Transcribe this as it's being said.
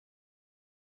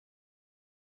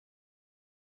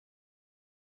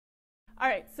All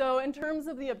right, so in terms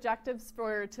of the objectives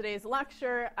for today's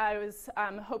lecture, I was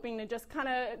hoping to just kind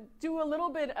of do a little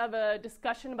bit of a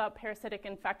discussion about parasitic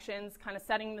infections, kind of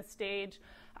setting the stage,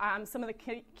 some of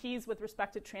the keys with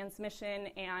respect to transmission,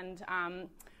 and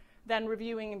then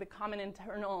reviewing the common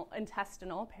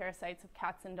intestinal parasites of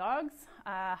cats and dogs,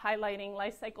 highlighting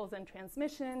life cycles and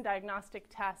transmission, diagnostic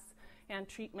tests, and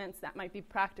treatments that might be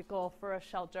practical for a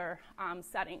shelter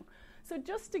setting. So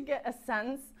just to get a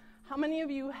sense, how many of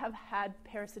you have had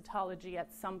parasitology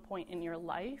at some point in your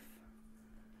life?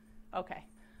 Okay,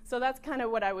 so that's kind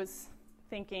of what I was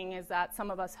thinking, is that some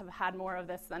of us have had more of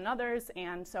this than others,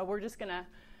 and so we're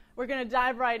gonna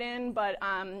dive right in, but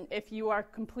if you are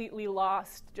completely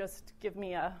lost, just give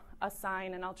me a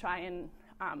sign and I'll try and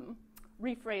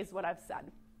rephrase what I've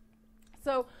said.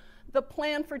 So the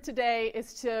plan for today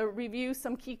is to review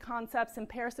some key concepts in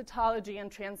parasitology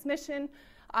and transmission,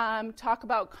 talk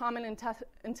about common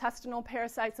intestinal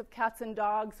parasites of cats and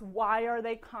dogs. Why are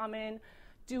they common?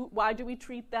 Why do we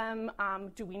treat them?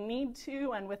 Do we need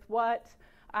to, and with what?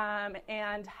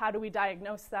 And how do we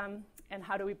diagnose them? And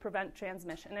how do we prevent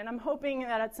transmission? And I'm hoping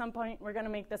that at some point we're going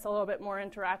to make this a little bit more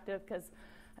interactive, because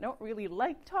I don't really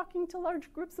like talking to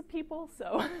large groups of people.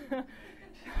 So,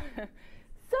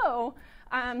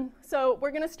 so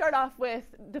we're going to start off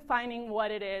with defining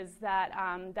what it is that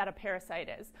a parasite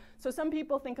is. So some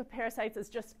people think of parasites as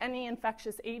just any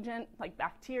infectious agent, like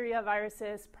bacteria,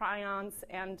 viruses, prions,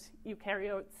 and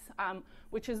eukaryotes,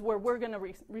 which is where we're going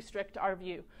to restrict our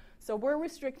view. So we're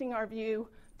restricting our view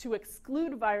to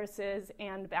exclude viruses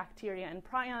and bacteria and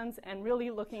prions, and really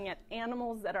looking at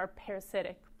animals that are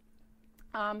parasitic.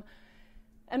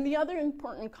 And the other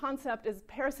important concept is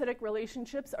parasitic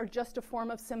relationships are just a form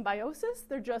of symbiosis.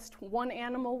 They're just one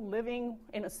animal living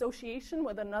in association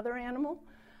with another animal.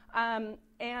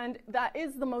 And that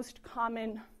is the most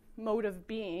common mode of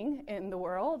being in the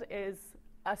world, is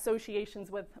associations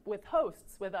with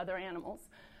hosts, with other animals.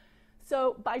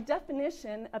 So by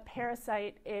definition, a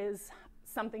parasite is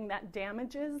something that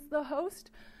damages the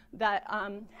host, that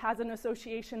has an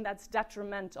association that's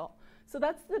detrimental. So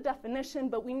that's the definition,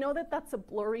 but we know that that's a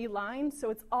blurry line, so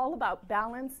it's all about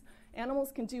balance.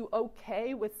 Animals can do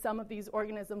okay with some of these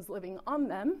organisms living on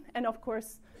them, and of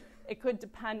course, it could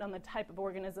depend on the type of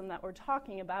organism that we're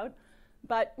talking about.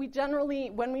 But we generally,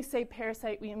 when we say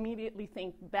parasite, we immediately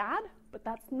think bad, but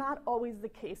that's not always the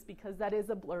case, because that is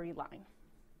a blurry line.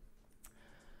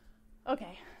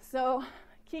 Okay, so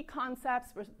key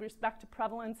concepts with respect to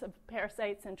prevalence of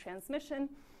parasites and transmission.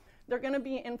 They're going to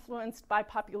be influenced by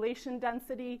population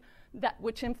density,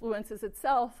 which influences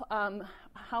itself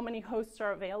how many hosts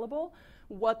are available,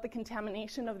 what the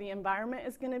contamination of the environment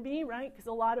is going to be, right? Because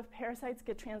a lot of parasites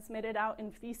get transmitted out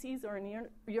in feces or in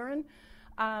urine.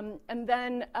 And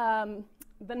then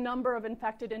the number of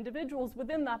infected individuals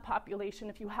within that population.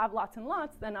 If you have lots and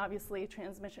lots, then obviously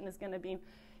transmission is going to be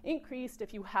increased.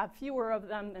 If you have fewer of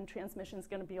them, then transmission is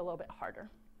going to be a little bit harder.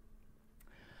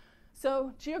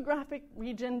 So geographic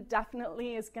region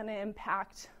definitely is going to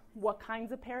impact what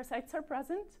kinds of parasites are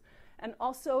present. And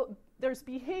also, there's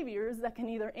behaviors that can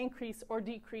either increase or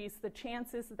decrease the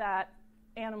chances that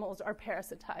animals are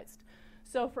parasitized.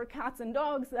 So for cats and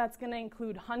dogs, that's going to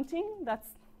include hunting. That's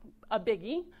a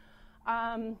biggie.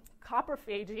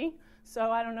 Coprophagy.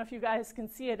 So I don't know if you guys can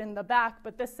see it in the back,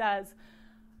 but this says,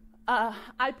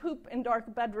 I poop in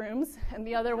dark bedrooms, and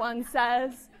the other one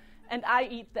says, and I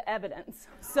eat the evidence.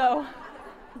 So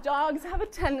dogs have a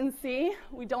tendency,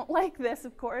 we don't like this,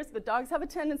 of course, but dogs have a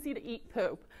tendency to eat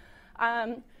poop.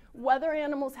 Whether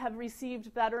animals have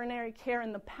received veterinary care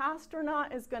in the past or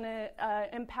not is going to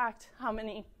impact how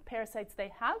many parasites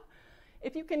they have.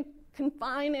 If you can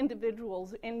confine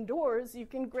individuals indoors, you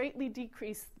can greatly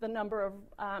decrease the number of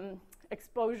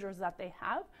exposures that they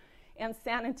have. And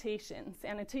sanitation.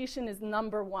 Sanitation is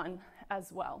number one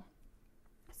as well.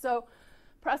 So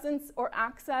presence or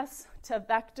access to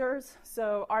vectors,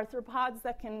 so arthropods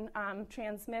that can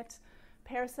transmit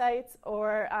parasites,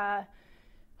 or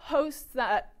hosts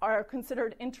that are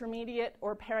considered intermediate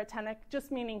or paratenic,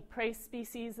 just meaning prey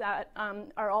species that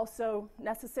are also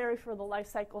necessary for the life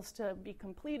cycles to be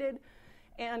completed,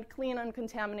 and clean,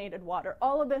 uncontaminated water.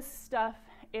 All of this stuff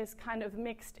is kind of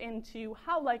mixed into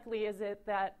how likely is it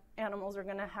that animals are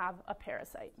going to have a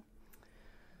parasite.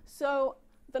 So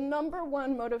the number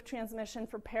one mode of transmission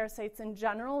for parasites in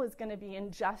general is going to be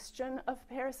ingestion of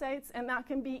parasites, and that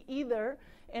can be either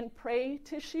in prey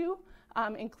tissue,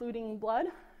 including blood,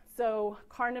 so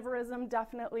carnivorism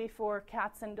definitely for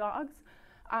cats and dogs,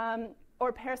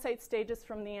 or parasite stages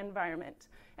from the environment.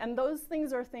 And those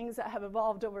things are things that have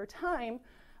evolved over time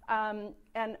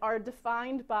and are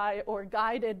defined by or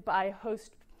guided by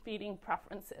host feeding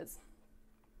preferences.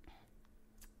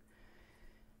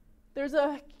 There's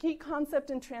a key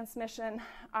concept in transmission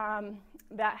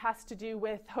that has to do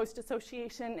with host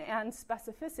association and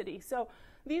specificity. So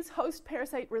these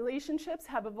host-parasite relationships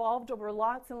have evolved over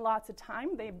lots and lots of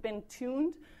time. They've been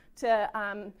tuned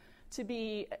to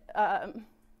be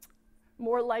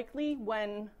more likely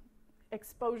when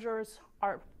exposures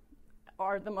are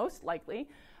the most likely.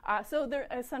 So they're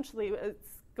essentially, it's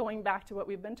going back to what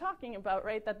we've been talking about,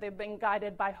 right? That they've been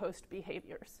guided by host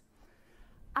behaviors.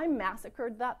 I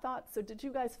massacred that thought, so did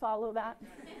you guys follow that?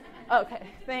 Okay,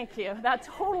 thank you. That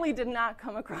totally did not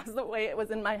come across the way it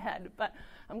was in my head, but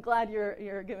I'm glad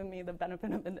you're giving me the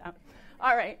benefit of the doubt.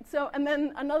 All right, so, and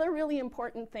then another really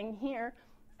important thing here,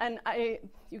 and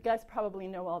you guys probably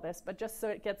know all this, but just so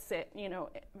it gets it,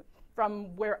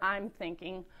 from where I'm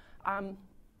thinking,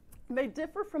 they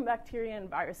differ from bacteria and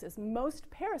viruses. Most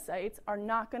parasites are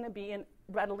not going to be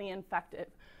readily infective.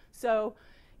 So,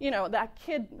 that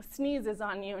kid sneezes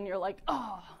on you and you're like,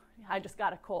 oh, I just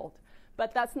got a cold.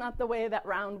 But that's not the way that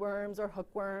roundworms or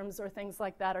hookworms or things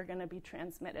like that are going to be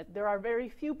transmitted. There are very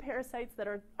few parasites that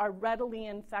are readily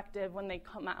infective when they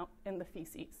come out in the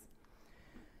feces.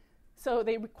 So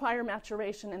they require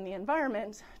maturation in the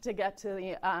environment to get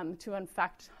to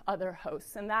infect other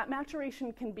hosts. And that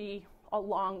maturation can be a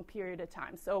long period of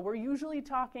time. So we're usually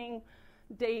talking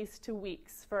days to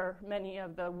weeks for many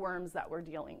of the worms that we're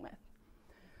dealing with.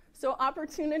 So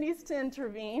opportunities to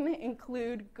intervene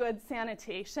include good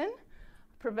sanitation,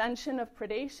 prevention of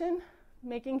predation,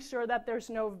 making sure that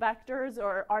there's no vectors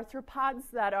or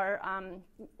arthropods that are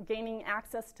gaining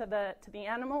access to the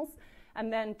animals,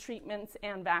 and then treatments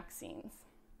and vaccines.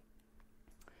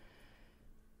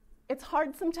 It's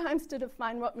hard sometimes to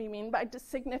define what we mean by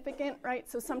significant, right?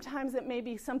 So sometimes it may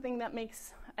be something that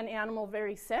makes an animal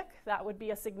very sick. That would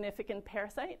be a significant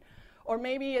parasite. Or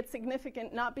maybe it's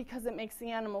significant not because it makes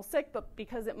the animal sick, but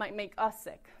because it might make us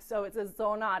sick. So it's a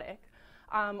zoonotic.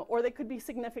 Or they could be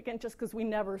significant just because we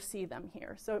never see them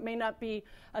here. So it may not be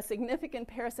a significant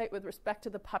parasite with respect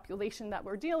to the population that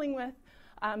we're dealing with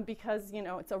because,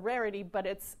 it's a rarity, but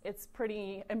it's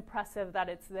pretty impressive that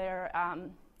it's there,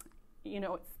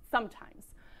 sometimes.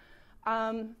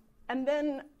 And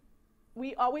then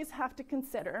we always have to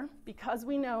consider, because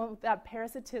we know that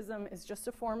parasitism is just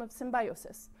a form of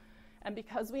symbiosis, and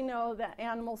because we know that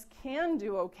animals can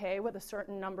do okay with a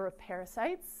certain number of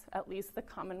parasites, at least the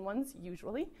common ones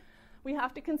usually, we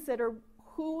have to consider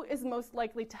who is most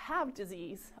likely to have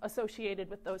disease associated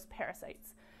with those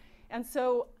parasites. And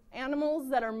so animals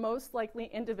that are most likely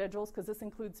individuals, because this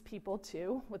includes people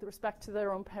too, with respect to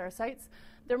their own parasites,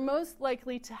 they're most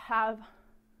likely to have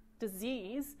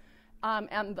disease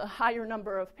and the higher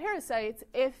number of parasites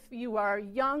if you are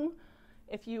young,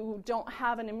 if you don't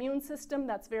have an immune system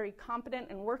that's very competent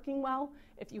and working well,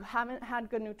 if you haven't had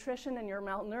good nutrition and you're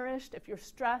malnourished, if you're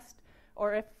stressed,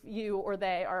 or if you or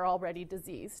they are already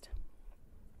diseased.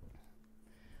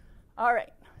 All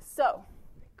right, so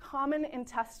common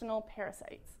intestinal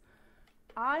parasites.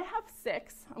 I have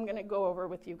 6 I'm going to go over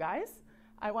with you guys.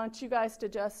 I want you guys to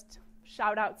just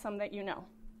shout out some that you know.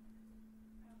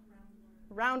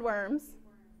 Roundworms,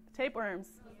 tapeworms,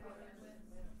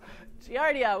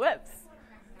 Giardia, whips,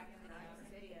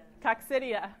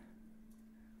 Coccidia.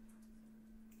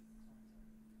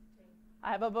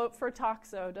 I have a vote for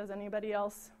Toxo. Does anybody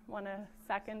else want to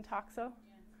second Toxo?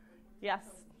 Yes.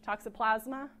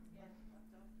 Toxoplasma?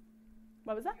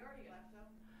 What was that?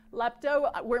 Lepto,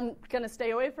 we're going to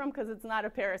stay away from because it's not a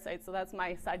parasite, so that's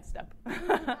my sidestep.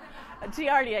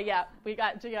 Giardia, yeah, we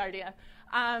got Giardia.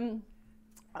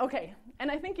 Okay,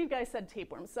 and I think you guys said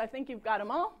tapeworms, so I think you've got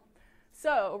them all.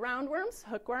 So roundworms,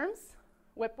 hookworms,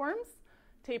 whipworms,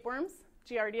 tapeworms,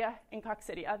 Giardia, and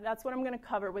Coccidia. That's what I'm going to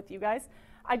cover with you guys.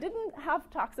 I didn't have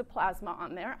Toxoplasma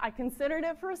on there. I considered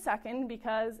it for a second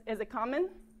because, is it common?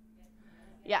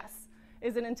 Yes.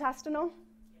 Is it intestinal?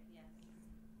 Yes.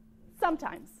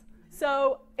 Sometimes.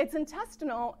 So it's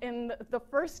intestinal in the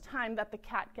first time that the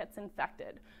cat gets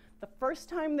infected. The first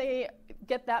time they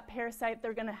get that parasite,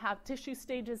 they're going to have tissue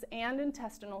stages and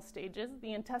intestinal stages.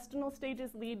 The intestinal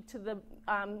stages lead to the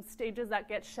stages that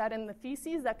get shed in the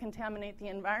feces that contaminate the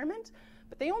environment,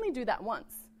 but they only do that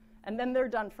once, and then they're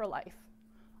done for life.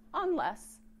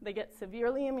 Unless they get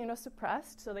severely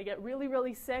immunosuppressed, so they get really,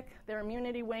 really sick, their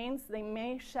immunity wanes, they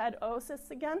may shed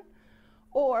oocysts again,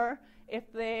 or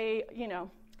if they,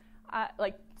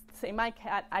 like say my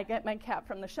cat, I get my cat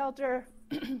from the shelter,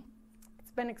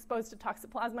 it's been exposed to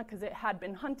Toxoplasma because it had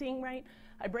been hunting, right?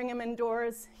 I bring him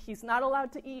indoors, he's not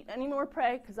allowed to eat any more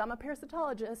prey because I'm a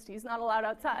parasitologist, he's not allowed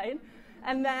outside,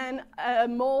 and then a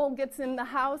mole gets in the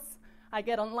house, I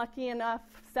get unlucky enough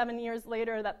 7 years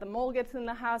later that the mole gets in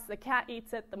the house, the cat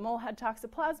eats it, the mole had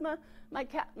toxoplasma. My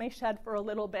cat may shed for a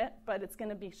little bit, but it's going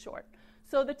to be short.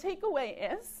 So the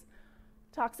takeaway is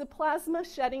toxoplasma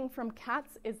shedding from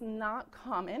cats is not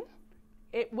common.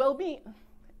 It will be,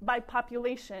 by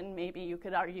population, maybe you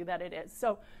could argue that it is.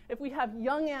 So if we have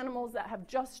young animals that have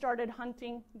just started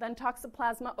hunting, then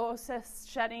toxoplasma oocyst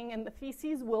shedding in the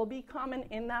feces will be common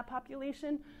in that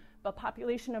population. But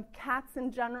population of cats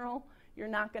in general, you're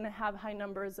not going to have high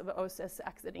numbers of oocysts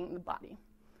exiting the body.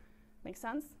 Make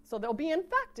sense? So they'll be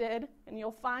infected, and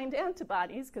you'll find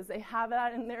antibodies because they have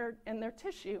that in their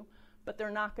tissue, but they're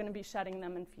not going to be shedding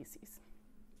them in feces.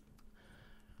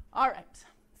 All right.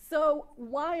 So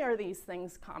why are these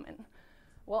things common?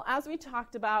 Well, as we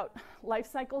talked about, life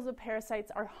cycles of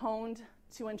parasites are honed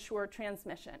to ensure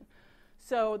transmission.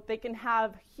 So they can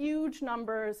have huge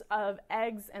numbers of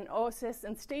eggs and oocysts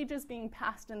and stages being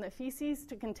passed in the feces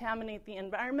to contaminate the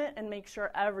environment and make sure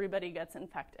everybody gets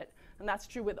infected. And that's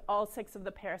true with all 6 of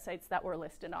the parasites that were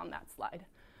listed on that slide.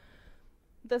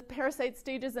 The parasite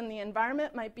stages in the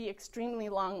environment might be extremely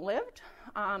long-lived.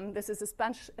 This is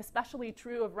especially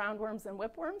true of roundworms and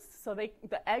whipworms. So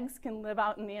the eggs can live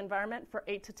out in the environment for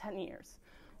 8 to 10 years.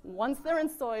 Once they're in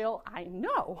soil, I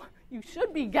know, you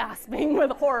should be gasping with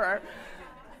horror.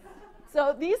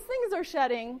 So these things are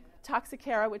shedding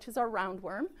Toxocara, which is our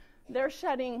roundworm. They're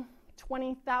shedding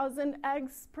 20,000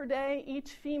 eggs per day,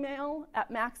 each female at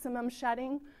maximum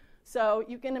shedding. So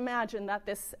you can imagine that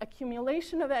this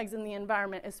accumulation of eggs in the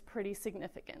environment is pretty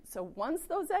significant. So once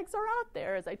those eggs are out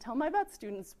there, as I tell my vet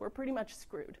students, we're pretty much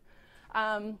screwed.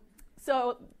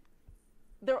 So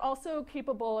they're also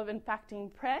capable of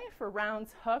infecting prey for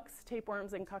rounds, hooks,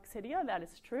 tapeworms, and coccidia. That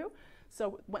is true.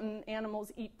 So when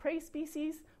animals eat prey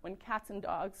species, when cats and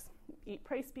dogs eat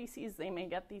prey species, they may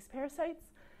get these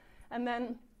parasites. And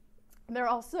then they're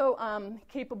also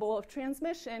capable of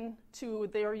transmission to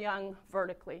their young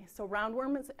vertically. So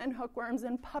roundworms and hookworms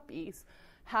and puppies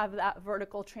have that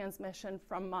vertical transmission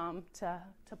from mom to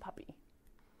puppy.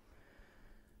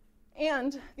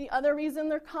 And the other reason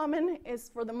they're common is,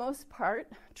 for the most part,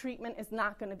 treatment is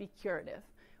not going to be curative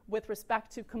with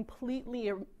respect to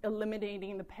completely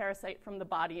eliminating the parasite from the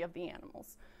body of the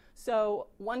animals. So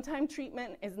one-time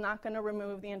treatment is not going to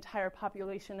remove the entire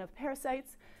population of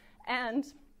parasites,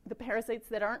 and the parasites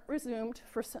that aren't removed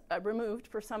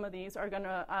for some of these are going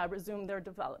to resume their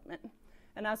development.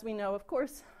 And as we know, of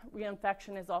course,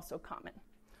 reinfection is also common.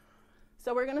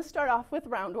 So we're going to start off with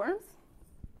roundworms.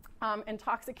 And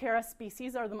Toxocara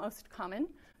species are the most common.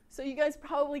 So you guys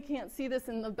probably can't see this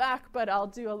in the back, but I'll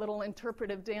do a little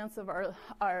interpretive dance of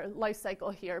our life cycle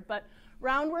here. But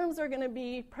roundworms are going to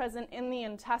be present in the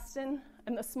intestine,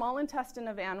 in the small intestine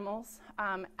of animals,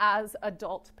 as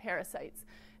adult parasites.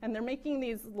 And they're making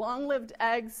these long-lived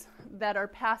eggs that are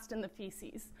passed in the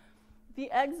feces.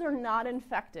 The eggs are not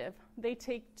infective. They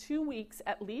take 2 weeks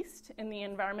at least in the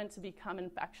environment to become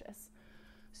infectious.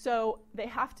 So they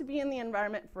have to be in the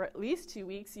environment for at least 2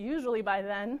 weeks. Usually by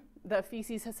then, the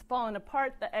feces has fallen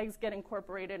apart, the eggs get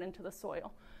incorporated into the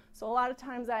soil. So a lot of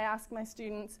times I ask my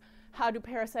students, how does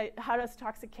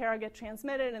Toxocara get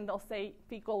transmitted? And they'll say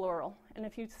fecal oral. And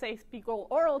if you say fecal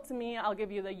oral to me, I'll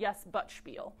give you the yes but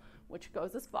spiel, which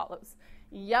goes as follows.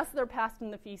 Yes, they're passed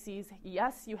in the feces.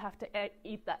 Yes, you have to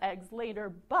eat the eggs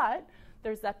later, but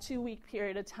there's that 2 week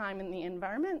period of time in the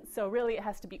environment. So really it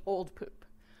has to be old poop.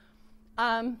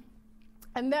 And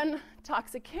then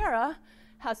Toxocara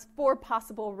has 4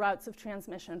 possible routes of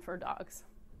transmission for dogs.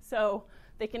 So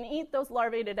they can eat those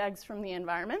larvated eggs from the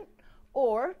environment,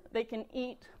 or they can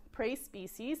eat prey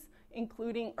species,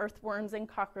 including earthworms and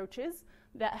cockroaches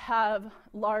that have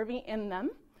larvae in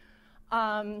them,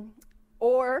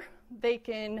 or they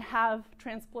can have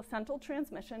transplacental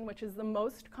transmission, which is the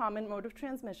most common mode of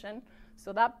transmission.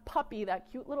 So that puppy,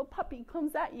 that cute little puppy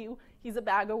comes at you, he's a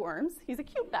bag of worms. He's a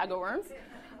cute bag of worms.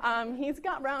 He's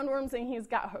got roundworms and he's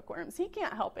got hookworms. He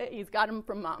can't help it. He's got them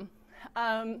from mom.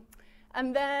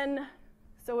 And then,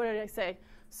 so what did I say?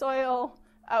 Soil,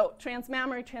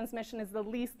 transmammary transmission is the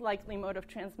least likely mode of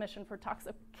transmission for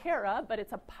Toxocara, but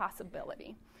it's a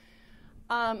possibility.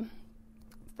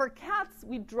 For cats,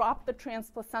 we drop the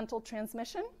transplacental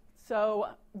transmission. So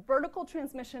vertical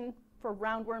transmission for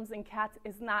roundworms in cats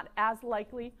is not as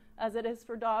likely as it is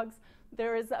for dogs.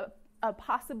 There is a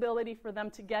possibility for them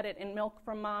to get it in milk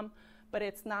from mom, but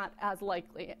it's not as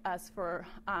likely as for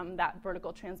that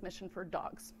vertical transmission for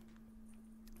dogs.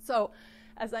 So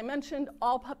as I mentioned,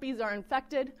 all puppies are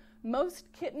infected. Most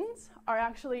kittens are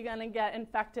actually going to get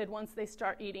infected once they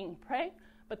start eating prey,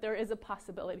 but there is a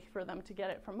possibility for them to get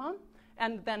it from mom,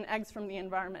 and then eggs from the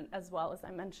environment as well, as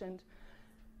I mentioned.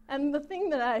 And the thing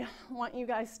that I want you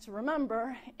guys to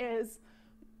remember is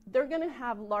they're going to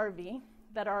have larvae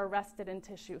that are arrested in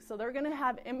tissue. So they're going to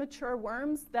have immature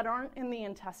worms that aren't in the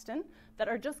intestine, that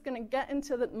are just going to get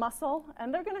into the muscle,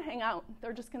 and they're going to hang out.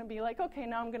 They're just going to be like, okay,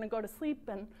 now I'm going to go to sleep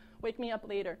and wake me up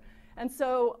later. And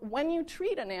so when you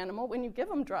treat an animal, when you give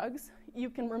them drugs, you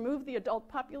can remove the adult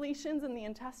populations in the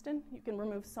intestine. You can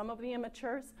remove some of the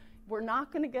immatures. We're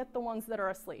not going to get the ones that are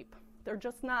asleep. They're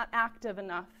just not active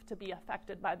enough to be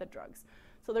affected by the drugs.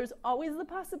 So there's always the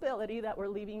possibility that we're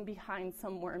leaving behind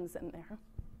some worms in there.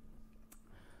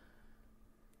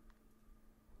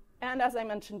 And as I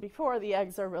mentioned before, the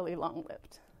eggs are really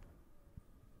long-lived.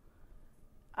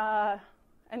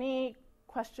 Any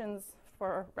questions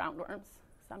for roundworms?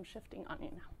 So I'm shifting on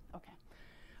you now. Okay.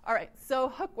 All right, so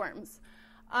hookworms.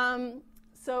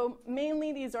 So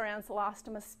mainly these are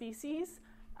Ancylostomous species,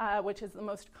 which is the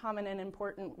most common and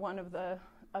important one of the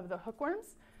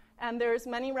hookworms. And there's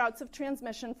many routes of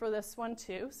transmission for this one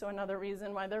too, so another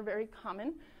reason why they're very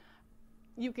common.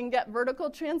 You can get vertical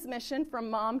transmission from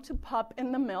mom to pup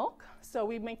in the milk. So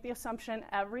we make the assumption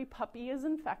every puppy is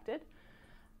infected.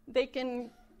 They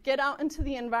can get out into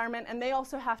the environment, and they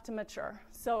also have to mature.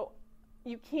 So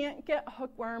you can't get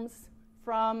hookworms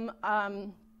from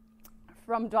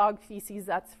dog feces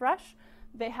that's fresh.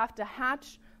 They have to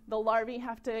hatch. The larvae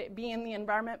have to be in the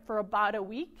environment for about a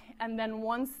week. And then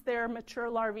once they're mature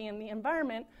larvae in the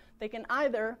environment, they can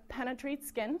either penetrate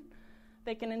skin.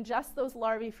 They can ingest those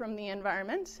larvae from the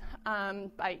environment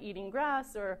by eating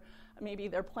grass, or maybe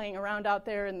they're playing around out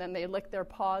there and then they lick their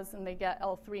paws and they get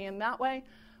L3 in that way.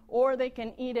 Or they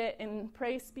can eat it in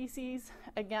prey species,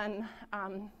 again,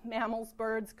 mammals,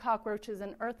 birds, cockroaches,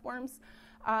 and earthworms.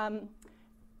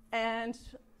 And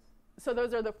so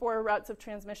those are the 4 routes of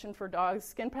transmission for dogs: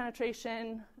 skin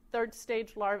penetration, 3rd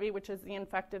stage larvae, which is the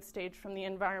infective stage from the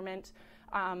environment,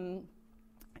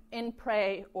 in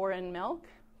prey or in milk.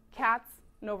 Cats,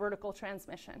 no vertical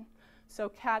transmission. So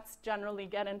cats generally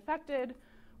get infected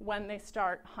when they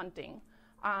start hunting,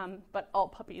 but all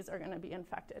puppies are going to be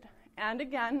infected. And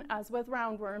again, as with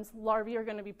roundworms, larvae are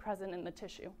going to be present in the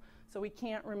tissue. So we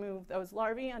can't remove those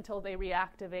larvae until they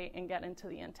reactivate and get into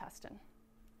the intestine.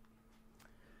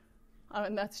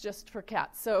 And that's just for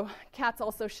cats. So cats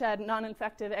also shed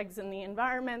non-infective eggs in the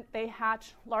environment. They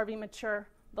hatch, larvae mature.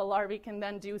 The larvae can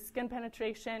then do skin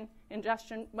penetration,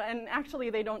 ingestion, and actually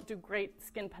they don't do great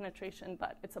skin penetration,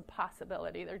 but it's a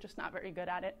possibility. They're just not very good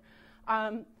at it.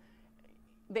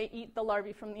 They eat the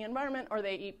larvae from the environment, or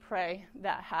they eat prey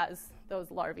that has those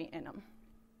larvae in them.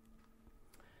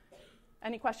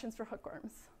 Any questions for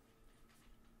hookworms?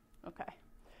 Okay.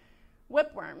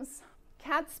 Whipworms.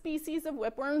 Cat species of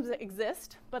whipworms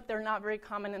exist, but they're not very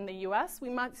common in the US. We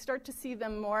might start to see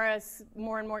them more as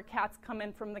more and more cats come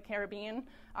in from the Caribbean.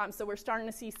 So we're starting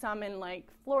to see some in like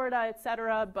Florida, et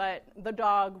cetera, but the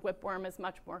dog whipworm is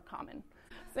much more common.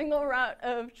 Single route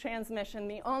of transmission.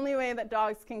 The only way that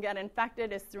dogs can get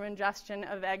infected is through ingestion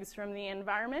of eggs from the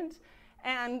environment.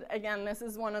 And again, this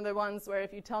is one of the ones where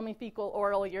if you tell me fecal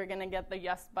oral, you're going to get the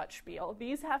yes but spiel.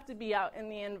 These have to be out in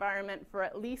the environment for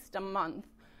at least a month.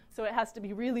 So it has to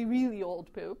be really, really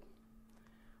old poop.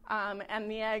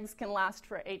 And the eggs can last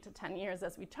for 8 to 10 years,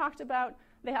 as we talked about.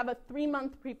 They have a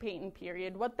 3-month prepatent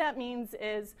period. What that means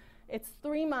is it's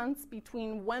 3 months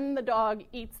between when the dog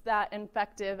eats that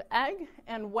infective egg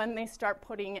and when they start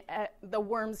putting, the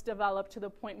worms develop to the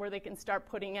point where they can start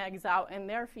putting eggs out in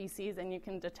their feces and you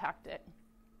can detect it.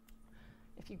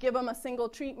 If you give them a single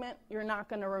treatment, you're not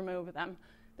going to remove them.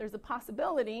 There's a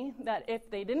possibility that if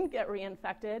they didn't get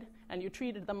reinfected and you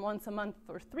treated them once a month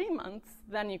for 3 months,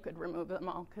 then you could remove them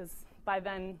all, because by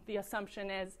then the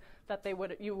assumption is that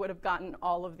you would have gotten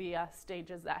all of the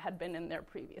stages that had been in there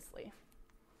previously.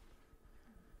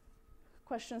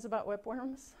 Questions about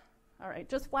whipworms? All right,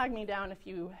 just flag me down if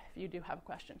you do have a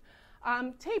question.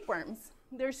 Tapeworms.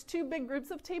 There's 2 big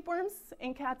groups of tapeworms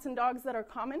in cats and dogs that are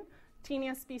common: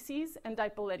 Taenia species and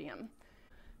Dipylidium.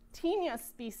 Taenia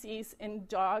species in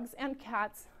dogs and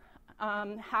cats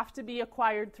have to be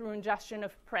acquired through ingestion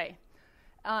of prey.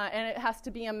 And it has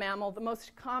to be a mammal. The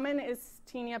most common is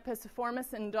Taenia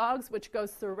pisciformis in dogs, which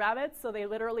goes through rabbits. So they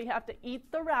literally have to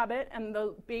eat the rabbit and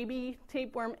the baby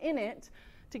tapeworm in it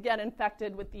to get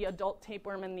infected with the adult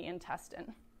tapeworm in the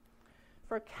intestine.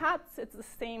 For cats, it's the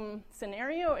same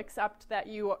scenario, except that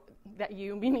you,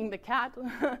 meaning the cat,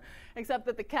 except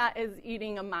that the cat is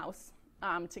eating a mouse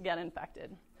to get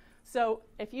infected. So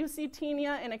if you see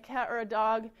Taenia in a cat or a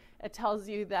dog, it tells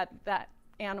you that that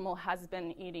animal has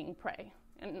been eating prey.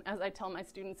 And as I tell my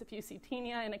students, if you see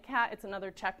Taenia in a cat, it's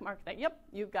another check mark that, yep,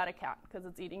 you've got a cat because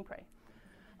it's eating prey.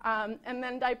 And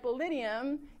then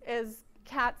Dipylidium is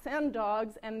cats and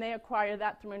dogs, and they acquire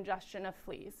that through ingestion of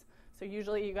fleas. So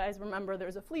usually you guys remember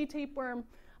there's a flea tapeworm,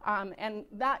 and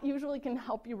that usually can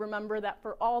help you remember that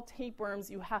for all tapeworms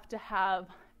you have to have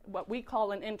what we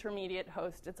call an intermediate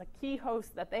host. It's a key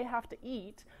host that they have to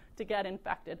eat to get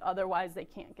infected, otherwise they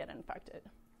can't get infected.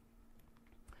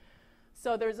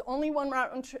 So there's only one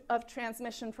route of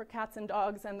transmission for cats and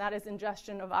dogs, and that is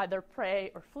ingestion of either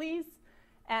prey or fleas.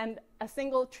 And a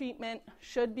single treatment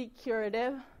should be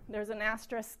curative. There's an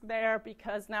asterisk there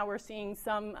because now we're seeing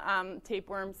some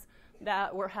tapeworms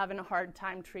that we're having a hard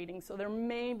time treating. So there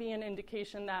may be an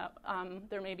indication that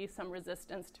there may be some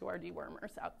resistance to our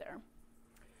dewormers out there.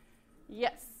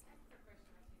 Yes?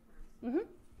 Mm-hmm.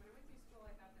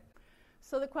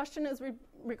 So the question is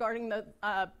regarding the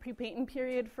pre-patent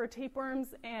period for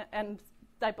tapeworms and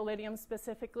Dipylidium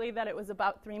specifically, that it was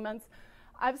about 3 months.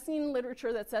 I've seen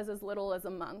literature that says as little as a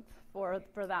month for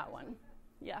that one.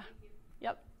 Yeah.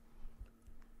 Yep.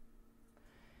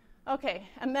 Okay,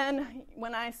 and then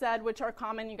when I said which are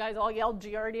common, you guys all yelled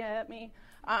Giardia at me.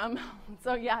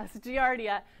 So yes,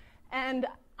 Giardia. And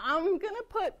I'm going to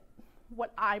put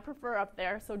what I prefer up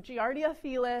there. So Giardia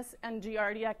felis and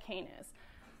Giardia canis.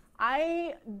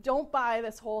 I don't buy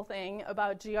this whole thing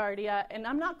about Giardia, and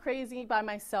I'm not crazy by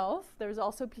myself. There's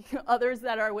also others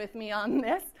that are with me on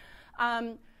this.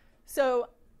 So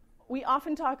we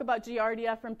often talk about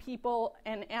Giardia from people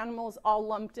and animals all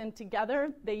lumped in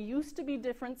together. They used to be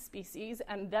different species,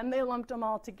 and then they lumped them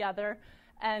all together.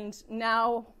 And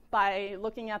now, by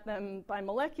looking at them by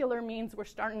molecular means, we're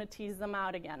starting to tease them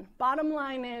out again. Bottom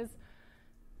line is,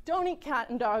 don't eat cat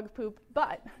and dog poop,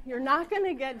 but you're not going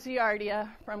to get Giardia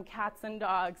from cats and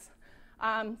dogs.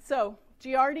 So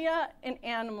Giardia in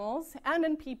animals and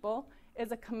in people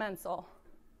is a commensal.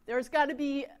 There's got to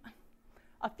be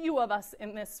a few of us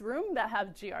in this room that have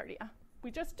Giardia. We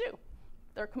just do.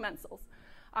 They're commensals.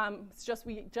 It's just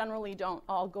we generally don't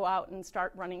all go out and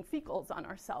start running fecals on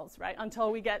ourselves, right?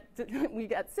 Until we get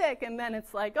sick, and then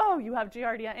it's like, oh, you have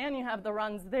Giardia and you have the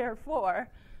runs, therefore.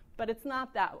 But it's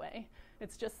not that way.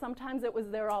 It's just sometimes it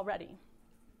was there already.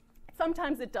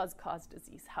 Sometimes it does cause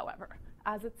disease, however,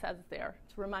 as it says there,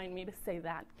 to remind me to say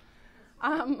that.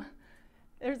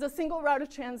 There's a single route of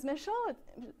transmission.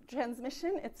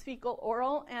 It's fecal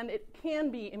oral, and it can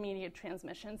be immediate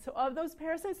transmission. So of those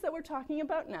parasites that we're talking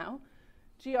about now,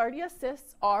 Giardia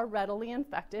cysts are readily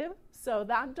infective. So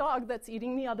that dog that's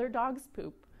eating the other dog's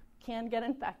poop can get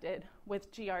infected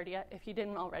with Giardia if he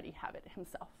didn't already have it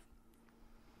himself.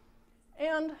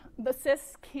 And the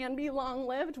cysts can be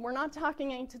long-lived. We're not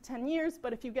talking 8 to 10 years,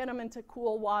 but if you get them into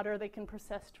cool water, they can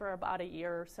persist for about a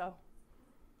year or so.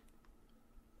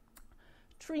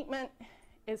 Treatment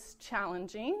is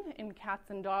challenging in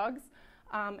cats and dogs,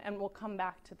 and we'll come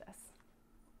back to this.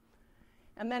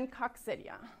 And then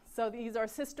Coccidia. So these are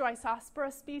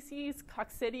Cystoisospora species.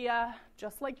 Coccidia,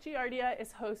 just like Giardia,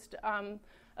 is host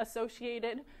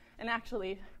associated. And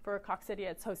actually, for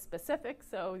Coccidia, it's host specific,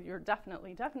 so you're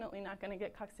definitely not going to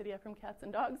get Coccidia from cats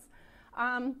and dogs.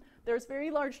 There's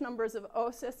very large numbers of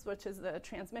oocysts, which is the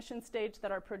transmission stage,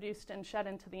 that are produced and shed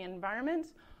into the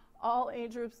environment. All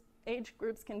age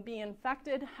groups can be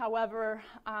infected. However,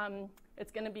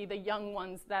 it's going to be the young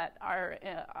ones that are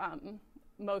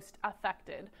most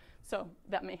affected, so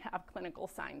that may have clinical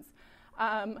signs.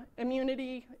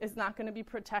 Immunity is not going to be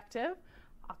protective.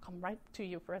 I'll come right to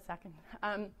you for a second.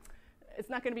 It's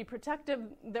not going to be protective,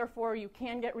 therefore you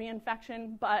can get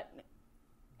reinfection, but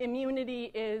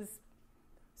immunity is,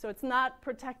 so it's not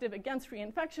protective against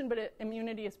reinfection, but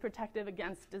immunity is protective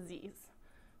against disease.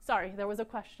 Sorry, there was a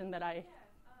question that I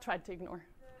tried to ignore.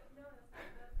 The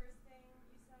first thing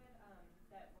you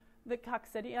said, the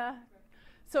Coccidia.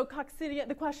 So Coccidia,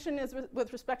 the question is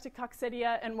with respect to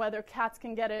Coccidia and whether cats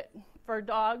can get it for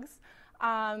dogs.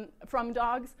 From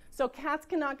dogs. So cats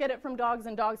cannot get it from dogs,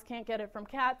 and dogs can't get it from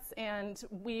cats, and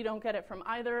we don't get it from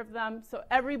either of them. So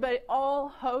everybody, all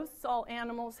hosts, all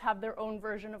animals have their own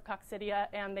version of Coccidia,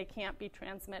 and they can't be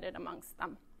transmitted amongst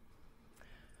them.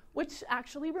 Which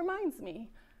actually reminds me,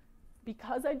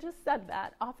 because I just said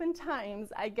that,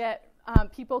 oftentimes I get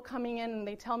people coming in and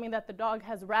they tell me that the dog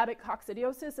has rabbit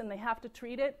coccidiosis and they have to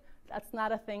treat it. That's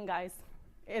not a thing, guys.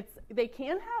 They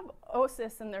can have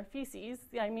oocysts in their feces,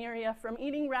 the Eimeria, from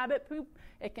eating rabbit poop.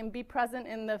 It can be present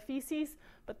in the feces,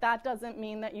 but that doesn't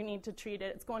mean that you need to treat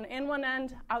it. It's going in one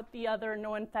end, out the other,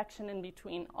 no infection in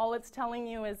between. All it's telling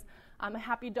you is, I'm a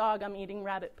happy dog, I'm eating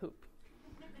rabbit poop.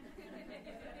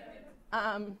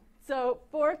 So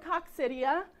for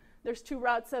Coccidia, there's 2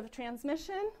 routes of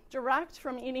transmission: direct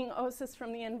from eating oocysts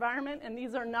from the environment, and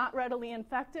these are not readily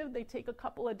infective. They take a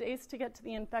couple of days to get to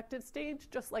the infected stage,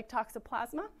 just like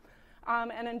Toxoplasma.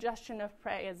 and ingestion of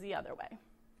prey is the other way.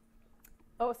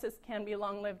 Oocysts can be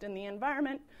long-lived in the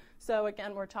environment, so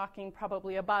again, we're talking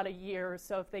probably about a year or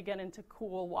so if they get into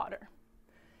cool water.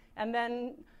 And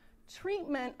then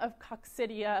treatment of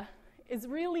coccidia is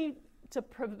really to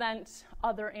prevent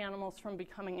other animals from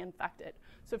becoming infected.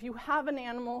 So if you have an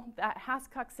animal that has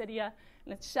coccidia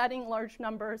and it's shedding large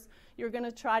numbers, you're going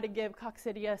to try to give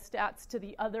coccidia stats to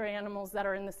the other animals that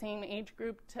are in the same age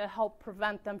group to help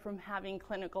prevent them from having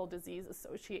clinical disease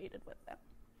associated with them.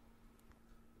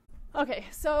 Okay,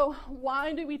 so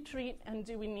why do we treat and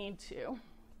do we need to?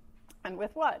 And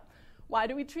with what? Why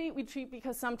do we treat? We treat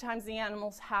because sometimes the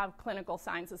animals have clinical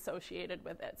signs associated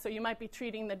with it. So you might be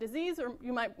treating the disease or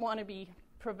you might want to be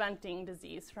preventing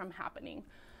disease from happening.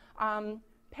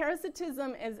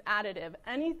 Parasitism is additive.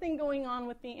 Anything going on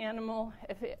with the animal,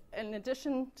 if it, in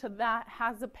addition to that,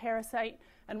 has a parasite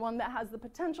and one that has the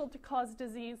potential to cause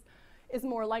disease, is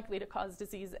more likely to cause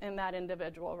disease in that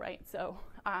individual, right? So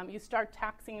you start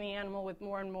taxing the animal with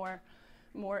more and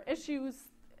more issues,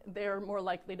 they're more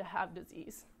likely to have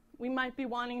disease. We might be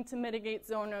wanting to mitigate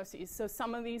zoonoses. So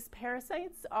some of these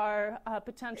parasites are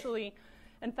potentially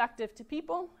infective to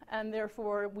people, and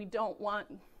therefore we don't want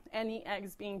any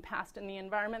eggs being passed in the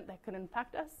environment that could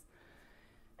infect us.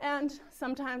 And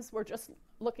sometimes we're just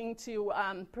looking to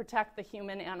protect the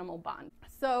human-animal bond.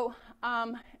 So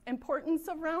importance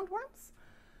of roundworms.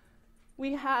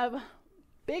 We have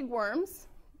big worms.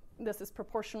 This is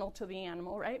proportional to the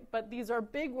animal, right? But these are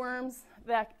big worms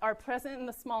that are present in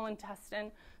the small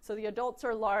intestine. So the adults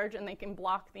are large and they can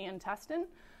block the intestine.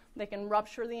 They can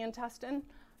rupture the intestine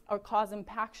or cause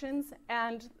impactions.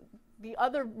 And the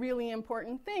other really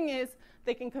important thing is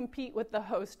they can compete with the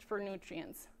host for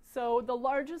nutrients. So the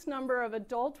largest number of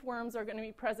adult worms are going to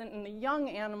be present in the young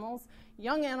animals.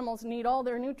 Young animals need all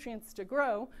their nutrients to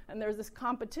grow, and there's this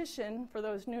competition for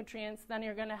those nutrients. Then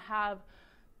you're going to have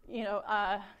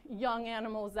young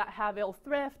animals that have ill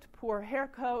thrift, poor hair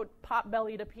coat,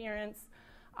 pot-bellied appearance.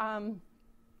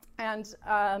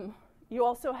 You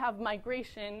also have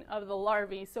migration of the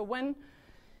larvae. So when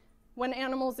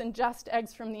animals ingest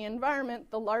eggs from the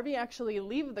environment, the larvae actually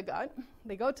leave the gut,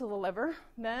 they go to the liver,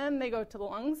 then they go to the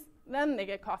lungs, then they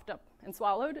get coughed up and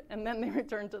swallowed, and then they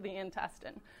return to the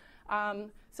intestine.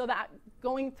 So that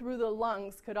going through the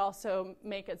lungs could also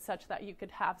make it such that you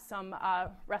could have some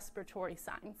respiratory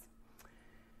signs.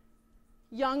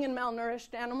 Young and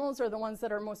malnourished animals are the ones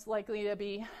that are most likely to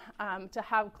be to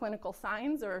have clinical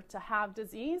signs or to have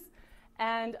disease.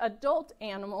 And adult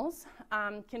animals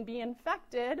can be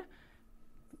infected.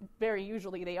 Very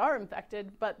usually they are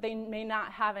infected, but they may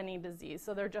not have any disease.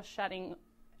 So they're just shedding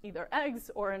either eggs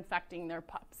or infecting their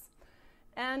pups.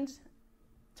 And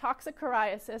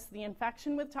toxocariasis, the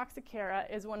infection with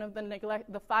Toxocara, is one of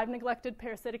the 5 neglected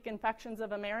parasitic infections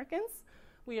of Americans.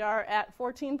 We are at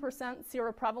 14%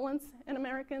 seroprevalence in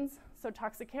Americans, so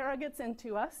Toxocara gets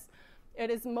into us. It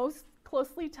is most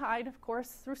closely tied, of course,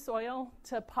 through soil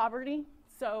to poverty.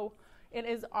 So it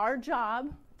is our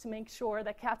job to make sure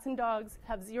that cats and dogs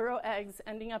have 0 eggs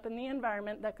ending up in the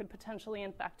environment that could potentially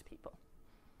infect people.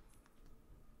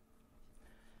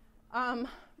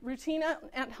 Routine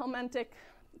anthelmintic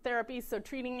therapies, so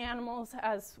treating animals,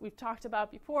 as we've talked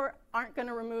about before, aren't going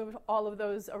to remove all of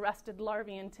those arrested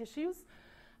larvae and tissues.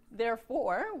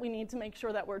 Therefore, we need to make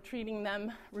sure that we're treating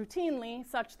them routinely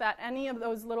such that any of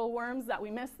those little worms that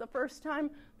we missed the first time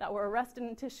that were arrested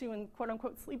in tissue and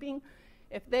quote-unquote sleeping,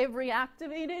 if they've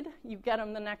reactivated, you get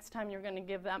them the next time you're going to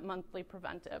give that monthly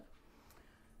preventive.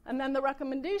 And then the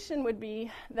recommendation would be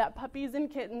that puppies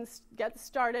and kittens get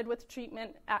started with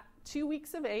treatment at 2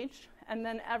 weeks of age, and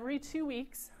then every 2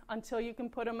 weeks until you can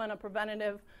put them on a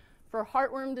preventative for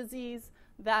heartworm disease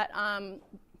that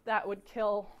would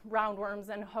kill roundworms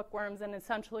and hookworms. And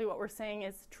essentially what we're saying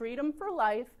is treat them for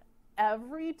life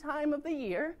every time of the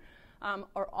year,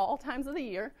 or all times of the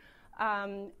year,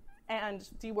 and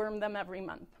deworm them every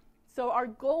month. So our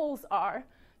goals are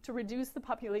to reduce the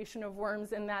population of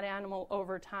worms in that animal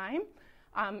over time,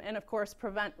 and of course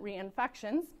prevent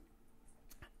reinfections.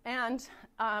 And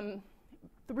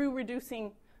through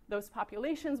reducing those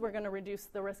populations, we're going to reduce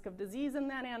the risk of disease in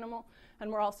that animal,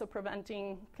 and we're also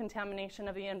preventing contamination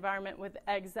of the environment with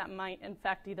eggs that might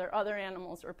infect either other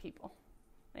animals or people.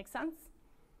 Make sense?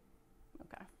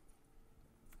 Okay.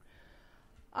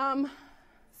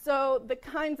 So the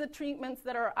kinds of treatments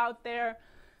that are out there,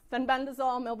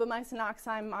 fenbendazole, milbemycin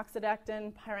oxime,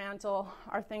 moxidectin, pyrantel,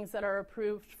 are things that are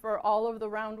approved for all of the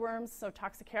roundworms, so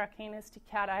Toxocara canis,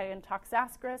 Ticati, and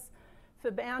Toxascaris.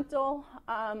 Fibantel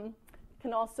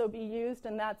can also be used,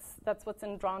 and that's what's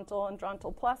in Drontal and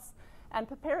Drontal Plus. And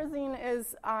piperazine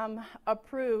is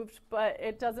approved, but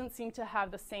it doesn't seem to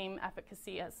have the same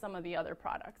efficacy as some of the other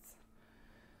products.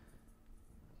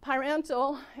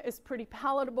 Pyrantel is pretty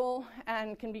palatable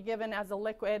and can be given as a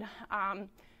liquid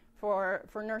for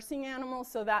nursing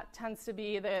animals, so that tends to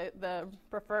be the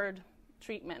preferred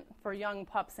treatment for young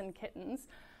pups and kittens.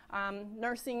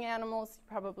 Nursing animals, you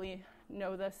probably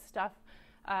know this stuff,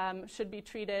 should be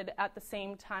treated at the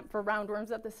same time for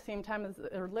roundworms at the same time as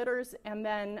their litters, and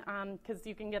then because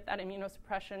you can get that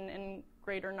immunosuppression in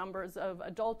greater numbers of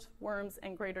adult worms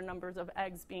and greater numbers of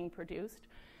eggs being produced.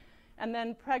 And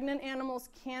then pregnant animals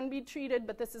can be treated,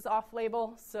 but this is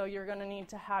off-label, so you're going to need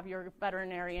to have your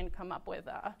veterinarian come up with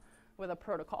a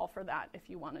protocol for that if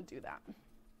you want to do that.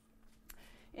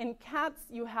 In cats,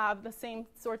 you have the same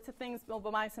sorts of things,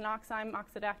 milbemycin oxime,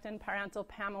 moxidectin, parental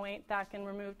pamoate that can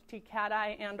remove T.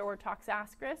 cati and or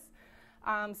Toxascaris.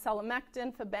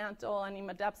 Selamectin, Fabantil, and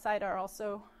imidepside are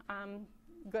also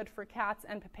good for cats,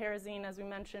 and piperazine, as we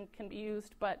mentioned, can be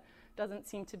used, but doesn't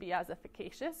seem to be as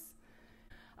efficacious.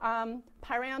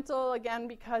 Pyrantel, again,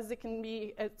 because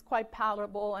it's quite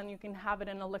palatable and you can have it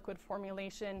in a liquid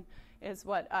formulation, is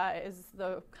what is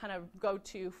the kind of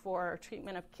go-to for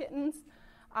treatment of kittens.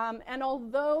 And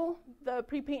although the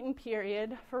prepatent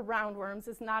period for roundworms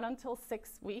is not until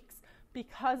 6 weeks,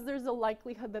 because there's a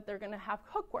likelihood that they're going to have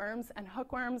hookworms, and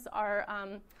hookworms are,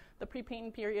 the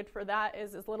prepatent period for that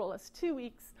is as little as 2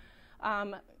 weeks,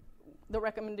 the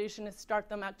recommendation is start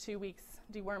them at 2 weeks,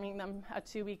 deworming them at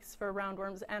 2 weeks for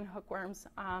roundworms and hookworms,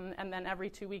 and then every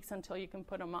 2 weeks until you can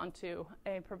put them onto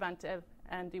a preventive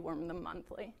and deworm them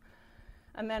monthly.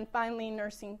 And then finally,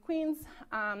 nursing queens,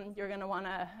 you're going to want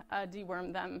to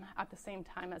deworm them at the same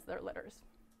time as their litters.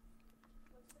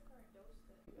 What's the current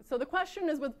dose then? So the question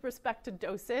is with respect to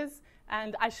doses,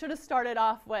 and I should have started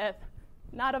off with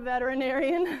not a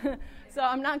veterinarian, so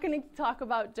I'm not going to talk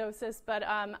about doses, but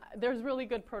there's really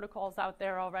good protocols out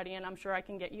there already, and I'm sure I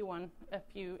can get you one if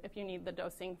you need the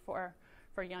dosing for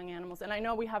young animals. And I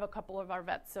know we have a couple of our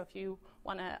vets, so if you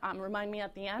want to remind me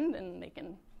at the end, and they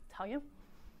can tell you.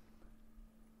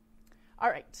 All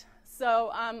right,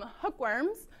 so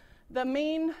hookworms, the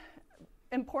main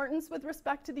importance with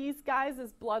respect to these guys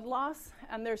is blood loss,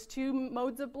 and there's two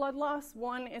modes of blood loss.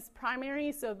 One is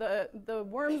primary, so the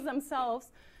worms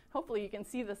themselves, hopefully you can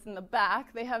see this in the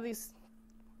back, they have these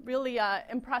really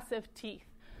impressive teeth.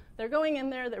 They're going in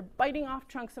there, they're biting off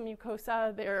chunks of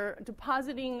mucosa, they're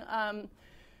depositing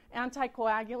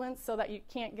anticoagulants so that you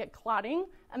can't get clotting,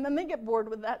 and then they get bored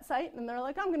with that site and they're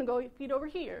like, I'm going to go feed over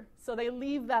here. So they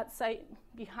leave that site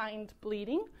behind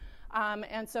bleeding,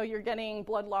 and so you're getting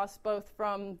blood loss both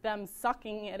from them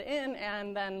sucking it in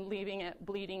and then leaving it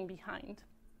bleeding behind,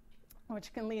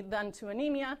 which can lead then to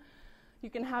anemia. You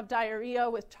can have diarrhea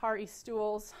with tarry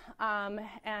stools,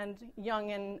 and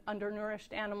young and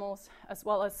undernourished animals, as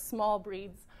well as small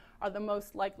breeds, are the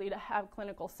most likely to have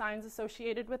clinical signs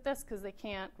associated with this because they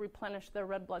can't replenish their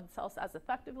red blood cells as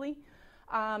effectively.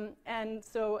 And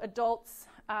so adults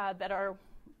that are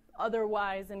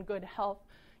otherwise in good health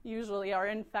usually are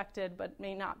infected but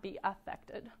may not be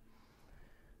affected.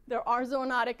 There are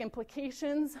zoonotic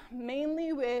implications,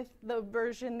 mainly with the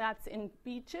version that's in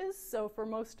beaches. So for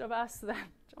most of us that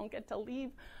don't get to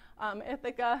leave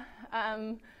Ithaca,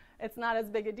 it's not as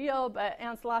big a deal, but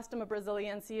Ancylostoma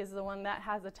brasiliense is the one that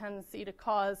has a tendency to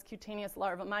cause cutaneous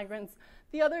larva migrants.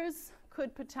 The others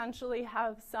could potentially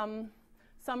have some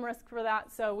risk for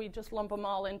that, so we just lump them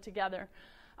all in together.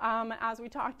 As we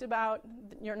talked about,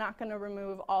 you're not going to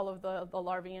remove all of the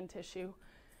larvae in tissue.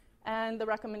 And the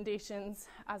recommendations,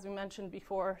 as we mentioned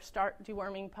before, start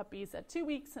deworming puppies at 2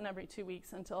 weeks and every 2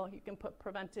 weeks until you can put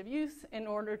preventive use in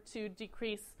order to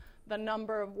decrease the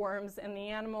number of worms in the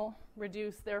animal,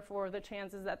 reduce, therefore, the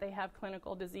chances that they have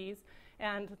clinical disease.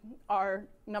 And our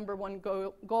number one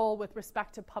goal with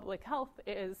respect to public health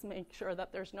is make sure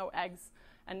that there's no eggs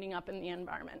ending up in the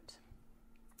environment.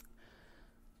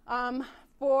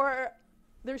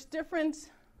 There's different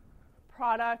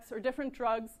products or different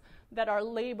drugs that are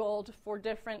labeled for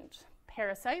different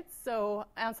parasites. So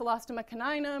Ancylostoma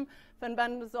caninum,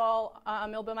 fenbendazole,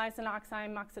 milbemycin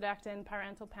oxime, moxidectin,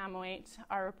 parental pamoate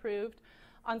are approved.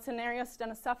 Oncenaria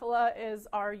stenocephala is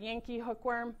our Yankee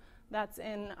hookworm that's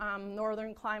in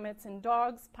northern climates in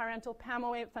dogs. Parental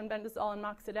pamoate, fenbendazole, and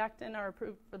moxidectin are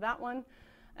approved for that one.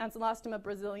 Ancylostoma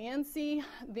brasiliense,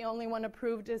 the only one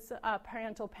approved is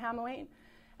parental pamoate.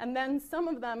 And then some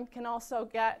of them can also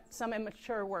get some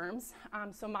immature worms.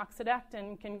 So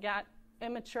moxidectin can get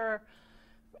immature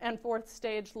and fourth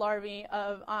stage larvae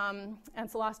of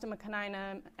Ancylostoma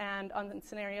caninum and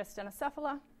Oncenaria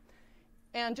stenocephala.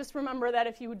 And just remember that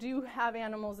if you do have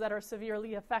animals that are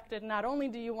severely affected, not only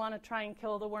do you want to try and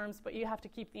kill the worms, but you have to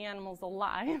keep the animals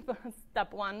alive.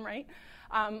 Step one, right?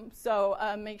 So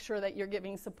make sure that you're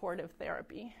giving supportive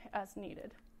therapy as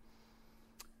needed.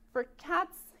 For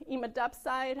cats,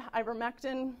 imidepside,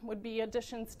 ivermectin would be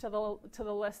additions to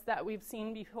the list that we've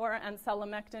seen before, and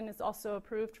selamectin is also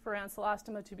approved for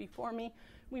Ancylostoma tubiforme.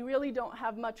 We really don't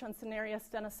have much on Cinerea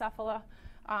stenocephala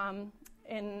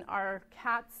in our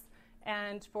cats,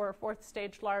 and for fourth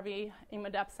stage larvae,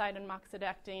 imidepside and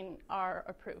moxidectine are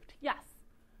approved. Yes?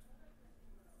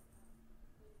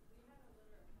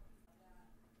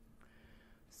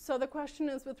 So the question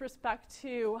is with respect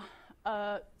to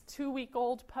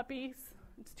 2-week-old puppies,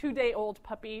 2-day-old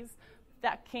puppies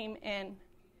that came in.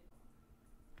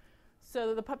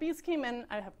 So the puppies came in,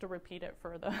 I have to repeat it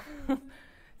for the,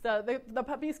 so the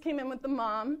puppies came in with the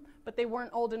mom, but they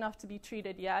weren't old enough to be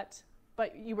treated yet,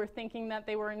 but you were thinking that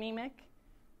they were anemic?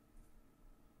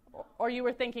 Or you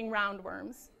were thinking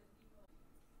roundworms?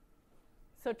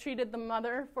 So treated the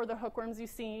mother for the hookworms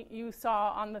you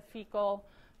saw on the fecal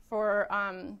for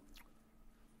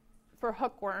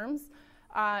hookworms.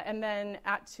 And then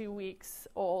at 2 weeks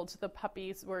old, the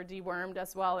puppies were dewormed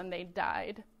as well, and they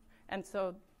died. And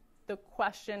so the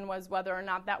question was whether or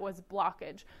not that was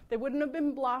blockage. They wouldn't have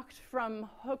been blocked from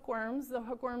hookworms. The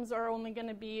hookworms are only going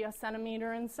to be 1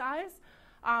 centimeter in size.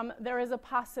 There is a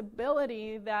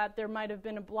possibility that there might have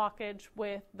been a blockage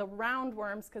with the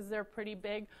roundworms because they're pretty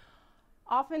big.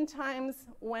 Oftentimes,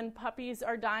 when puppies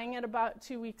are dying at about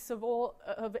 2 weeks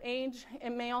of age,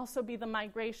 it may also be the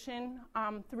migration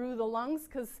through the lungs,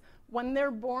 because when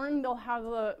they're born, they'll have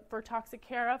for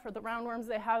Toxicara, for the roundworms,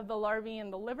 they have the larvae in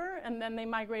the liver, and then they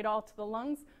migrate all to the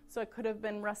lungs. So it could have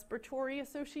been respiratory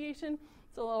association.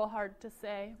 It's a little hard to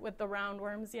say with the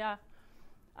roundworms, yeah.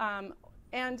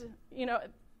 And, you know,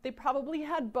 they probably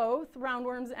had both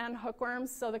roundworms and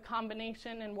hookworms, so the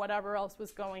combination and whatever else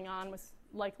was going on was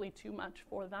likely too much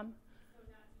for them.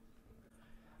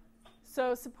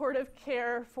 So supportive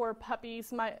care for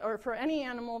puppies or for any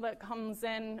animal that comes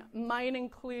in might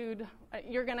include,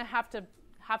 you're going to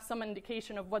have some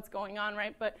indication of what's going on,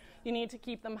 right? But you need to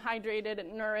keep them hydrated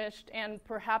and nourished and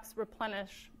perhaps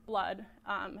replenish blood.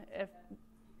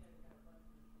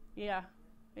 Yeah.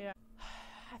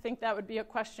 I think that would be a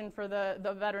question for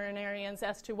the veterinarians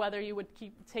as to whether you would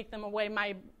take them away.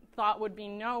 My thought would be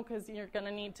no, because you're going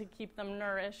to need to keep them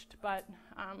nourished, but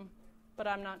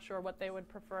I'm not sure what they would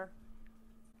prefer.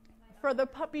 For the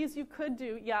puppies, you could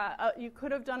do, you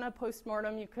could have done a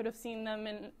postmortem. You could have seen them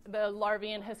in the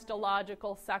larvae and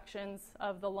histological sections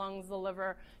of the lungs, the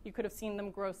liver. You could have seen them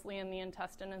grossly in the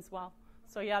intestine as well.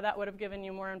 So yeah, that would have given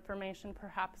you more information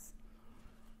perhaps.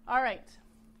 All right.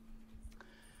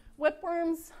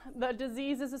 Whipworms, the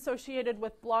disease is associated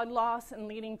with blood loss and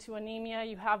leading to anemia.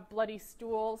 You have bloody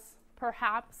stools,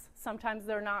 perhaps. Sometimes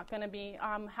they're not going to be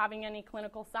having any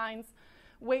clinical signs.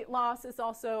 Weight loss is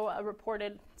also a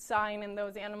reported sign in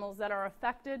those animals that are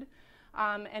affected.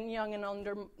 And young and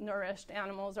undernourished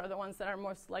animals are the ones that are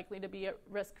most likely to be at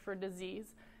risk for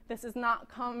disease. This is not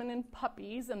common in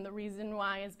puppies, and the reason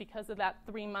why is because of that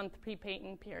 3-month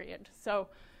prepatent period. So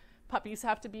puppies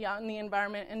have to be out in the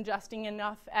environment ingesting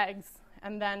enough eggs,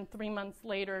 and then 3 months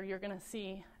later you're going to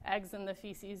see eggs in the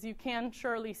feces. You can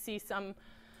surely see some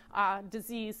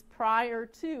disease prior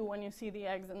to when you see the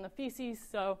eggs in the feces,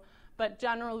 but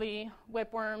generally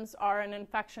whipworms are an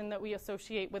infection that we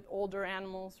associate with older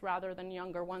animals rather than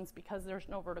younger ones because there's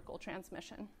no vertical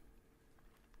transmission.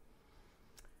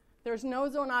 There's no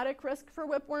zoonotic risk for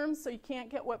whipworms, so you can't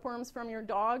get whipworms from your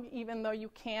dog, even though you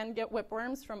can get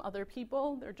whipworms from other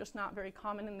people. They're just not very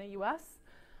common in the US.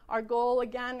 Our goal,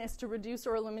 again, is to reduce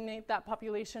or eliminate that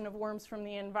population of worms from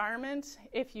the environment.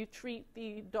 If you treat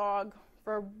the dog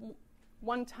for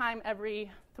one time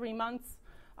every 3 months,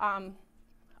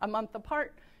 a month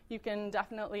apart, you can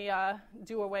definitely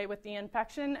do away with the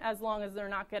infection as long as they're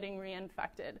not getting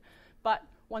reinfected. But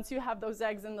once you have those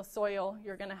eggs in the soil,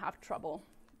 you're going to have trouble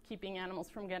keeping animals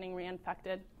from getting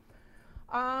reinfected.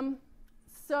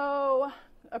 So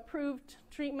approved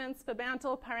treatments,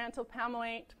 Fabantil, Parental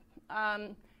Pamoate,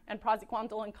 and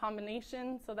Praziquantel in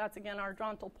combination. So that's, again, our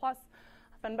Drontal Plus,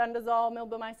 fenbendazole,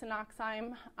 milbemycin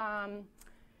oxime,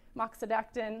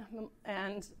 moxidectin,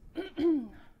 and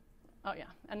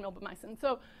and milbemycin.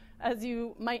 So as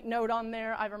you might note on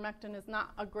there, ivermectin is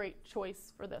not a great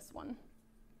choice for this one.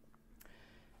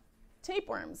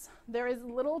 Tapeworms. There is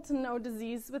little to no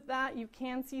disease with that. You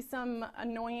can see some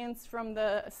annoyance from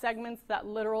the segments that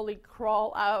literally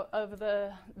crawl out of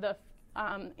the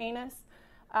anus.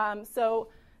 So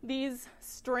These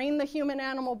strain the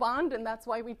human-animal bond, and that's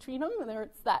why we treat them.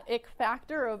 It's that ick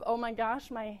factor of, oh my gosh,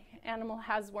 my animal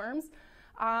has worms.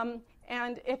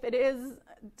 And if it is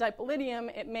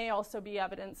dipylidium, it may also be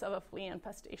evidence of a flea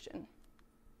infestation.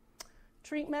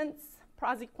 Treatments,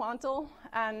 praziquantel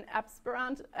and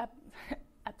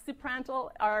epsiprantol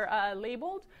are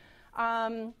labeled.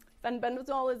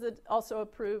 Fenbendazole is also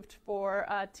approved for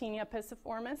Tinea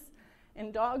pisciformis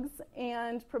in dogs,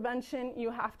 and prevention, you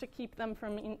have to keep them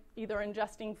from either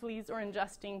ingesting fleas or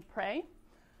ingesting prey.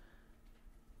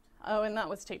 Oh, and that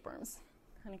was tapeworms.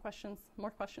 Any questions? More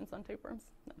questions on tapeworms?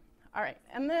 No. All right,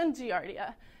 and then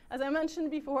Giardia. As I mentioned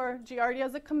before, Giardia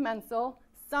is a commensal.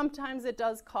 Sometimes it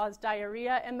does cause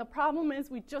diarrhea, and the problem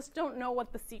is we just don't know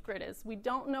what the secret is. We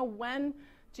don't know when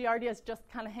Giardia is just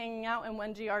kind of hanging out and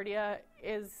when Giardia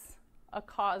is a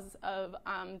cause of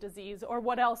disease, or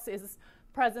what else is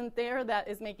present there that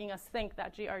is making us think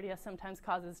that Giardia sometimes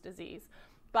causes disease.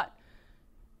 But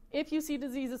if you see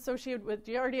disease associated with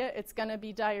Giardia, it's going to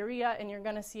be diarrhea, and you're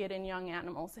going to see it in young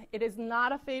animals. It is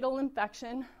not a fatal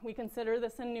infection. We consider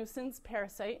this a nuisance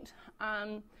parasite.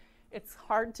 It's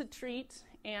hard to treat,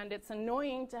 and it's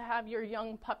annoying to have your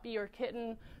young puppy or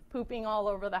kitten pooping all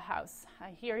over the house. I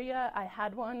hear ya. I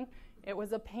had one. It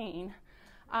was a pain.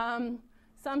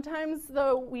 Sometimes,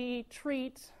 though, we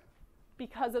treat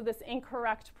because of this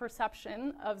incorrect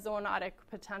perception of zoonotic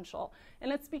potential.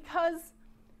 And it's because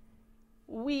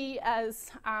we,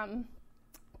 as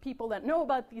people that know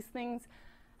about these things,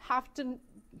 have to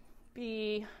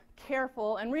be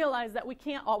careful and realize that we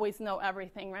can't always know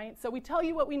everything, right? So we tell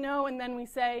you what we know, and then we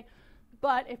say,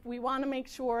 but if we want to make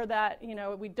sure that,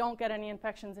 we don't get any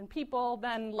infections in people,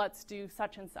 then let's do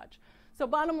such and such. So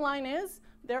bottom line is,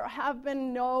 there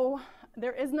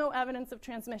is no evidence of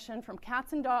transmission from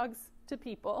cats and dogs to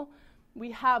people.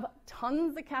 We have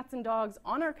tons of cats and dogs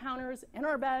on our counters, in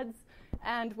our beds,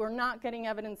 and we're not getting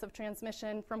evidence of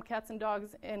transmission from cats and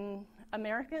dogs in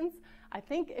Americans. I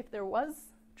think if there was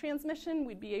transmission,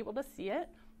 we'd be able to see it.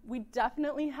 We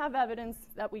definitely have evidence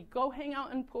that we go hang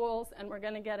out in pools and we're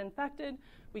going to get infected.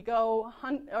 We go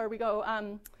hunt, or we go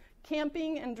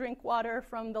camping and drink water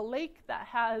from the lake that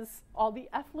has all the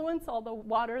effluents, all the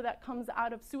water that comes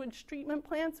out of sewage treatment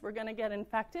plants. We're going to get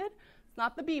infected. It's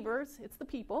not the beavers, it's the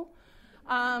people.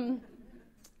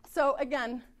 So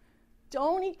again,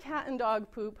 don't eat cat and dog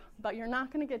poop, but you're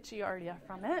not going to get Giardia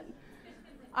from it.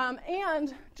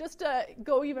 And just to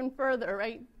go even further,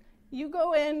 right? You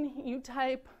go in, you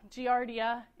type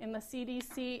Giardia in the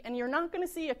CDC, and you're not going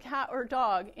to see a cat or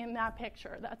dog in that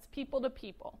picture. That's people to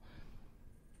people.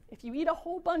 If you eat a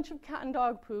whole bunch of cat and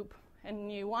dog poop and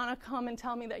you want to come and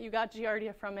tell me that you got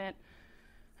Giardia from it,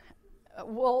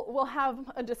 we'll have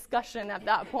a discussion at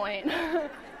that point.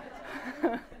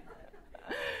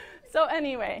 So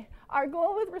anyway, our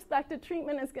goal with respect to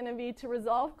treatment is going to be to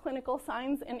resolve clinical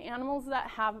signs in animals that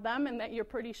have them and that you're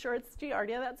pretty sure it's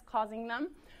Giardia that's causing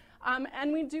them.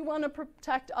 And we do want to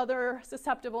protect other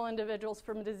susceptible individuals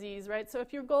from disease, right? So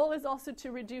if your goal is also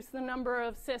to reduce the number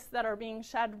of cysts that are being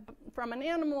shed from an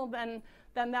animal, then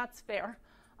that's fair.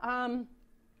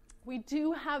 We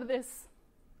do have this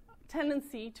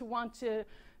tendency to want to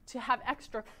have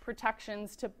extra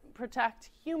protections to protect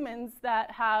humans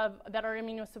that are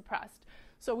immunosuppressed.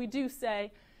 So we do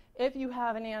say, if you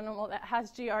have an animal that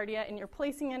has Giardia and you're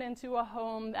placing it into a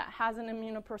home that has an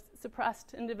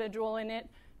immunosuppressed individual in it,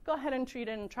 go ahead and treat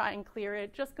it and try and clear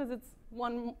it, just because it's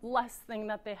one less thing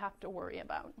that they have to worry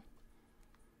about.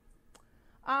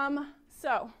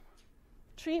 So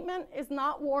treatment is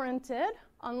not warranted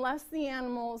unless the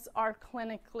animals are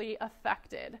clinically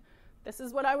affected. This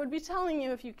is what I would be telling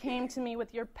you if you came to me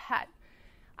with your pet.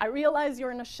 I realize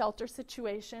you're in a shelter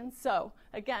situation, so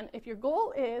again, if your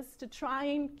goal is to try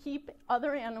and keep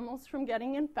other animals from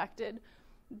getting infected,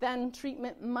 then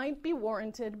treatment might be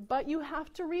warranted, but you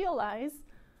have to realize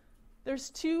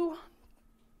there's two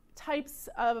stages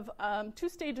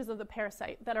of the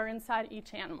parasite that are inside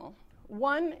each animal.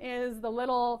 One is the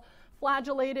little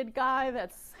flagellated guy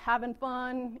that's having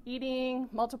fun, eating,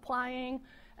 multiplying,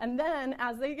 and then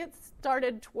as they get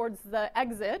started towards the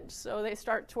exit, so they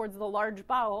start towards the large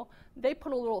bowel, they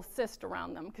put a little cyst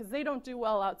around them because they don't do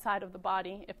well outside of the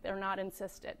body if they're not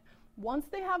encysted. Once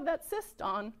they have that cyst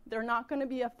on, they're not going to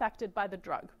be affected by the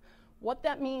drug. What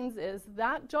that means is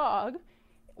that dog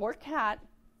or cat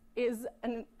is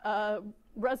a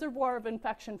reservoir of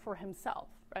infection for himself,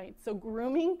 right? So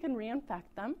grooming can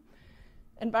reinfect them.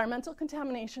 Environmental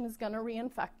contamination is going to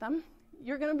reinfect them.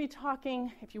 You're going to be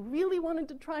talking, if you really wanted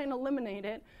to try and eliminate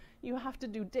it, you have to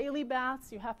do daily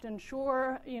baths, you have to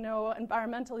ensure,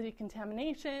 environmental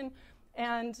decontamination,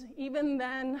 and even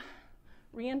then,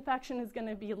 reinfection is going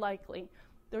to be likely.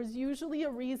 There's usually a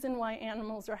reason why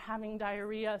animals are having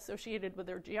diarrhea associated with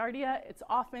their giardia. It's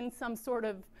often some sort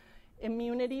of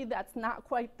immunity that's not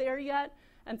quite there yet.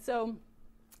 And so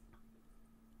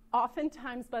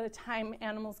oftentimes by the time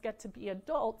animals get to be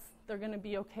adults, they're going to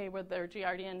be okay with their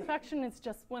giardia infection. It's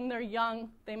just when they're young,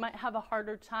 they might have a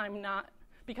harder time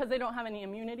because they don't have any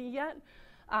immunity yet,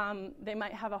 they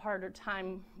might have a harder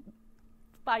time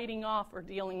fighting off or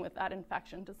dealing with that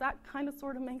infection. Does that kind of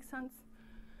sort of make sense?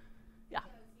 Yeah.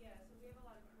 Yeah, so we have a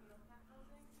lot of communal cat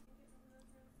housing.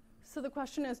 So the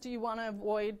question is, do you want to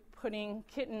avoid putting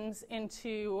kittens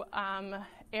into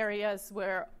areas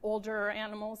where older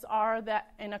animals are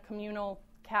that in a communal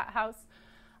cat house?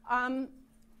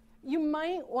 You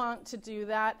might want to do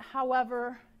that.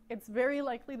 However, it's very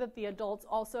likely that the adults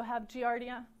also have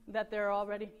giardia, that they're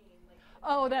already...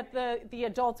 Oh, that the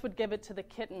adults would give it to the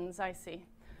kittens, I see.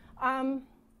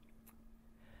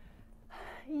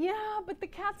 Yeah, but the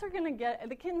kittens are going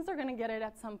to get it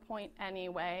at some point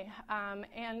anyway.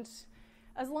 And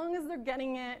as long as they're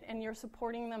getting it and you're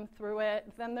supporting them through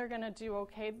it, then they're going to do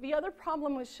okay. The other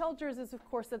problem with shelters is, of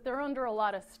course, that they're under a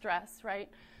lot of stress, right?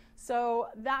 So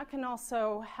that can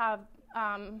also have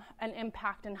an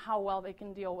impact in how well they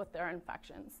can deal with their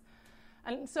infections.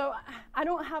 And so I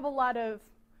don't have a lot of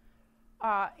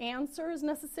answers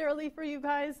necessarily for you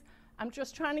guys. I'm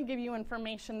just trying to give you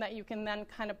information that you can then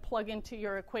kind of plug into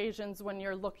your equations when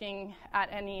you're looking at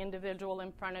any individual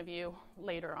in front of you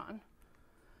later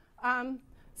on.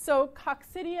 So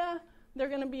coccidia, they're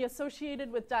going to be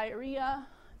associated with diarrhea,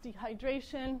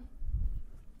 dehydration.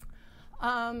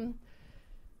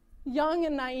 Young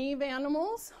and naive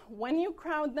animals, when you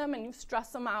crowd them and you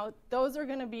stress them out,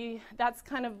 that's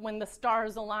kind of when the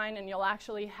stars align and you'll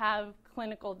actually have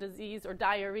clinical disease or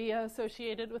diarrhea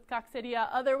associated with coccidia.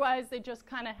 Otherwise, they just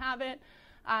kind of have it.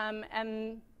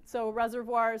 And so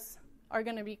reservoirs are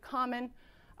going to be common.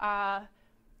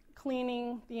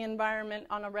 Cleaning the environment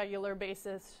on a regular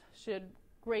basis should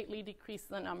greatly decrease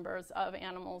the numbers of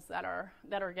animals that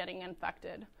are getting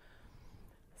infected.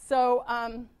 So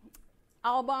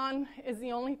Albon is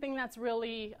the only thing that's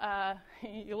really,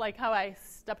 you like how I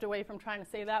stepped away from trying to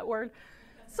say that word?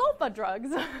 Sulfa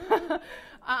drugs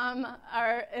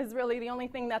is really the only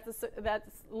thing that's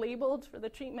labeled for the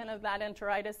treatment of that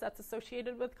enteritis that's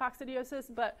associated with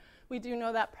coccidiosis, but we do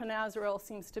know that pronazaril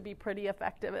seems to be pretty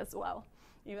effective as well,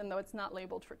 even though it's not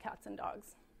labeled for cats and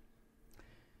dogs.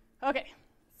 Okay,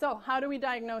 so how do we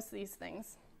diagnose these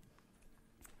things?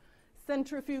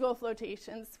 Centrifugal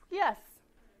flotations, yes.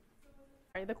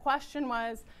 The question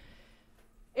was,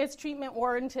 is treatment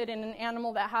warranted in an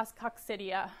animal that has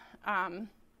coccidia?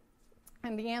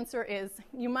 And the answer is,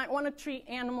 you might want to treat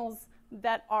animals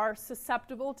that are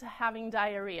susceptible to having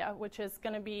diarrhea, which is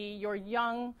going to be your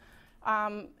young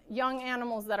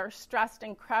animals that are stressed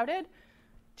and crowded,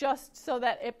 just so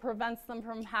that it prevents them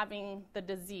from having the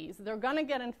disease. They're going to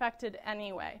get infected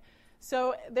anyway.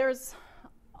 So there's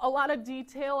a lot of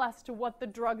detail as to what the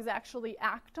drugs actually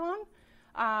act on.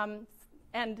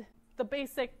 And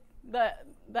the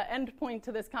end point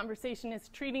to this conversation is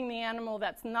treating the animal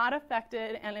that's not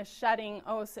affected and is shedding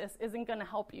oocyst isn't going to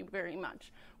help you very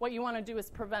much. What you want to do is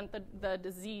prevent the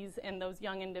disease in those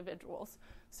young individuals.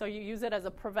 So you use it as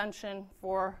a prevention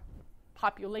for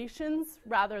populations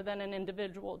rather than an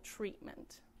individual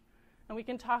treatment. And we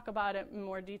can talk about it in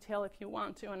more detail if you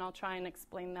want to, and I'll try and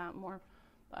explain that more.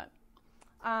 But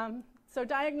so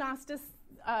diagnostic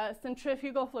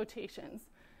centrifugal flotations.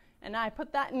 And I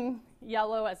put that in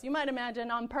yellow, as you might imagine,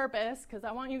 on purpose, because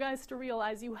I want you guys to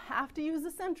realize you have to use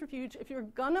a centrifuge if you're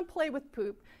going to play with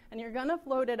poop, and you're going to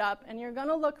float it up, and you're going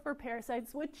to look for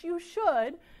parasites, which you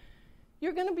should.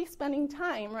 You're going to be spending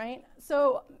time, right?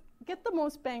 So get the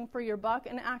most bang for your buck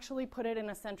and actually put it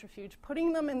in a centrifuge.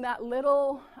 Putting them in that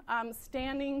little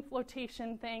standing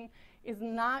flotation thing is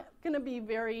not going to be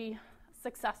very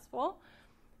successful.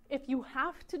 If you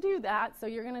have to do that, so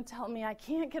you're going to tell me I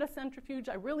can't get a centrifuge,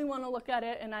 I really want to look at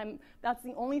it, and that's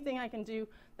the only thing I can do,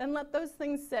 then let those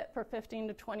things sit for 15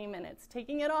 to 20 minutes.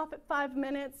 Taking it off at 5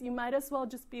 minutes, you might as well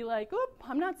just be like, oop,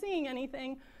 I'm not seeing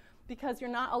anything, because you're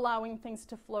not allowing things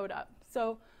to float up.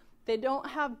 So they don't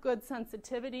have good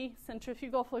sensitivity.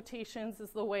 Centrifugal flotations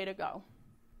is the way to go.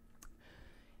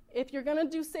 If you're going to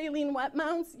do saline wet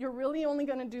mounts, you're really only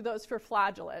going to do those for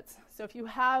flagellates. So if you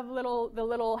have the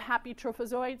little happy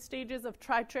trophozoite stages of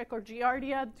tritric or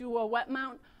giardia, do a wet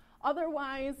mount.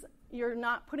 Otherwise, you're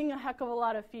not putting a heck of a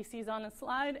lot of feces on a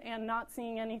slide, and not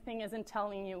seeing anything isn't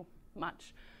telling you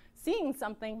much. Seeing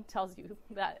something tells you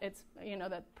that it's,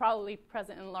 that's probably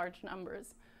present in large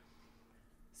numbers.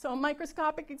 So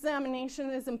microscopic examination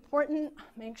is important.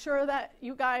 Make sure that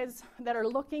you guys that are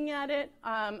looking at it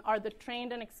are the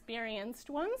trained and experienced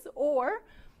ones, or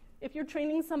if you're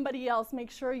training somebody else,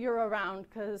 make sure you're around,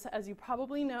 because as you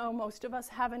probably know, most of us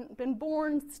haven't been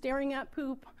born staring at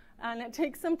poop, and it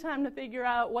takes some time to figure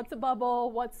out what's a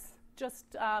bubble, what's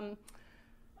just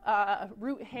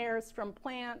root hairs from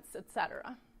plants,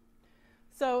 etc.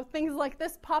 So things like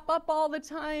this pop up all the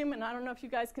time, and I don't know if you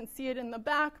guys can see it in the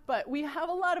back, but we have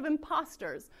a lot of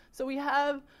imposters. So we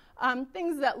have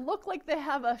things that look like they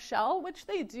have a shell, which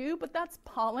they do, but that's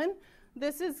pollen.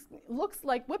 This looks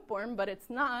like whipworm, but it's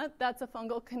not. That's a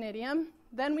fungal conidium.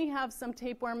 Then we have some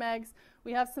tapeworm eggs.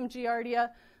 We have some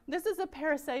giardia. This is a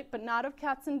parasite, but not of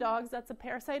cats and dogs. That's a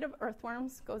parasite of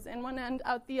earthworms. Goes in one end,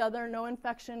 out the other, no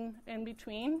infection in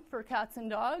between for cats and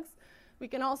dogs. We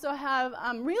can also have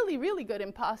really, really good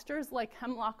imposters like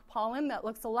hemlock pollen that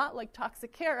looks a lot like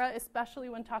Toxocara, especially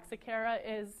when Toxocara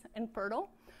is infertile.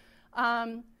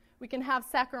 We can have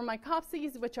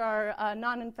Saccharomycopses, which are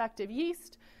non-infective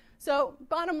yeast. So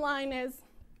bottom line is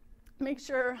make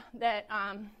sure that,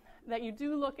 that you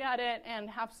do look at it and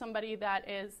have somebody that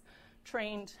is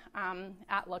trained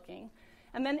at looking.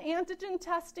 And then antigen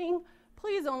testing,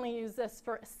 please only use this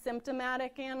for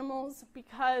symptomatic animals,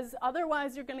 because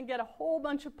otherwise you're going to get a whole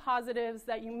bunch of positives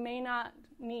that you may not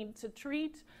need to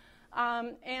treat.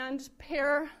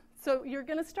 So you're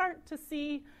going to start to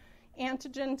see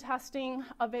antigen testing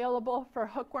available for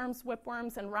hookworms,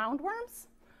 whipworms, and roundworms.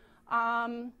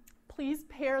 Please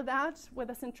pair that with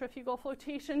a centrifugal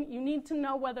flotation. You need to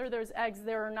know whether there's eggs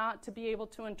there or not to be able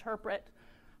to interpret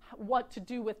what to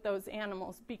do with those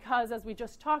animals, because as we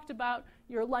just talked about,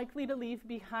 you're likely to leave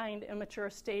behind immature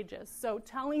stages. So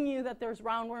telling you that there's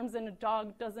roundworms in a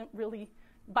dog doesn't really,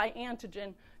 by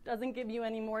antigen, doesn't give you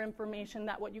any more information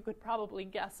than what you could probably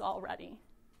guess already.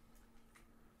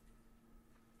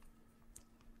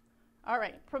 All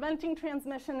right, preventing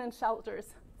transmission in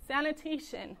shelters.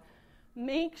 Sanitation.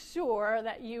 Make sure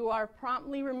that you are prompt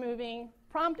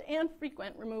and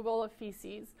frequent removal of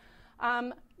feces.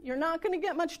 You're not going to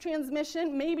get much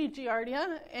transmission, maybe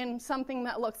giardia, in something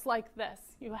that looks like this.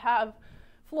 You have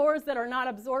floors that are not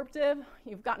absorptive,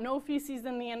 you've got no feces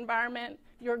in the environment,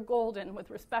 you're golden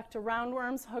with respect to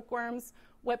roundworms, hookworms,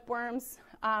 whipworms,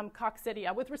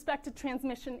 coccidia. With respect to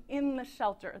transmission in the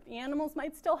shelter, the animals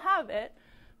might still have it,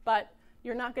 but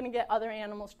you're not going to get other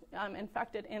animals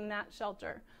infected in that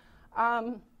shelter.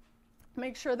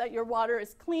 Make sure that your water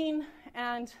is clean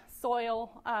and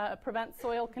prevent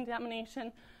soil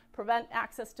contamination, prevent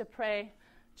access to prey,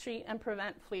 treat and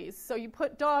prevent fleas. So you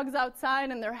put dogs outside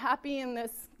and they're happy in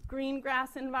this green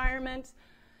grass environment.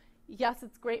 Yes,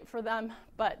 it's great for them,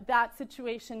 but that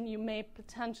situation you may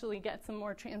potentially get some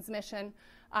more transmission.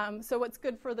 So what's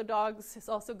good for the dogs is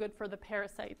also good for the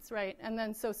parasites, right? And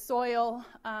then so soil,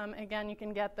 again, you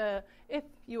can get if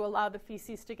you allow the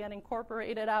feces to get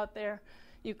incorporated out there,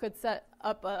 you could set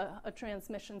up a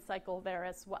transmission cycle there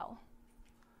as well.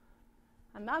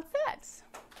 And that's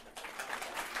it.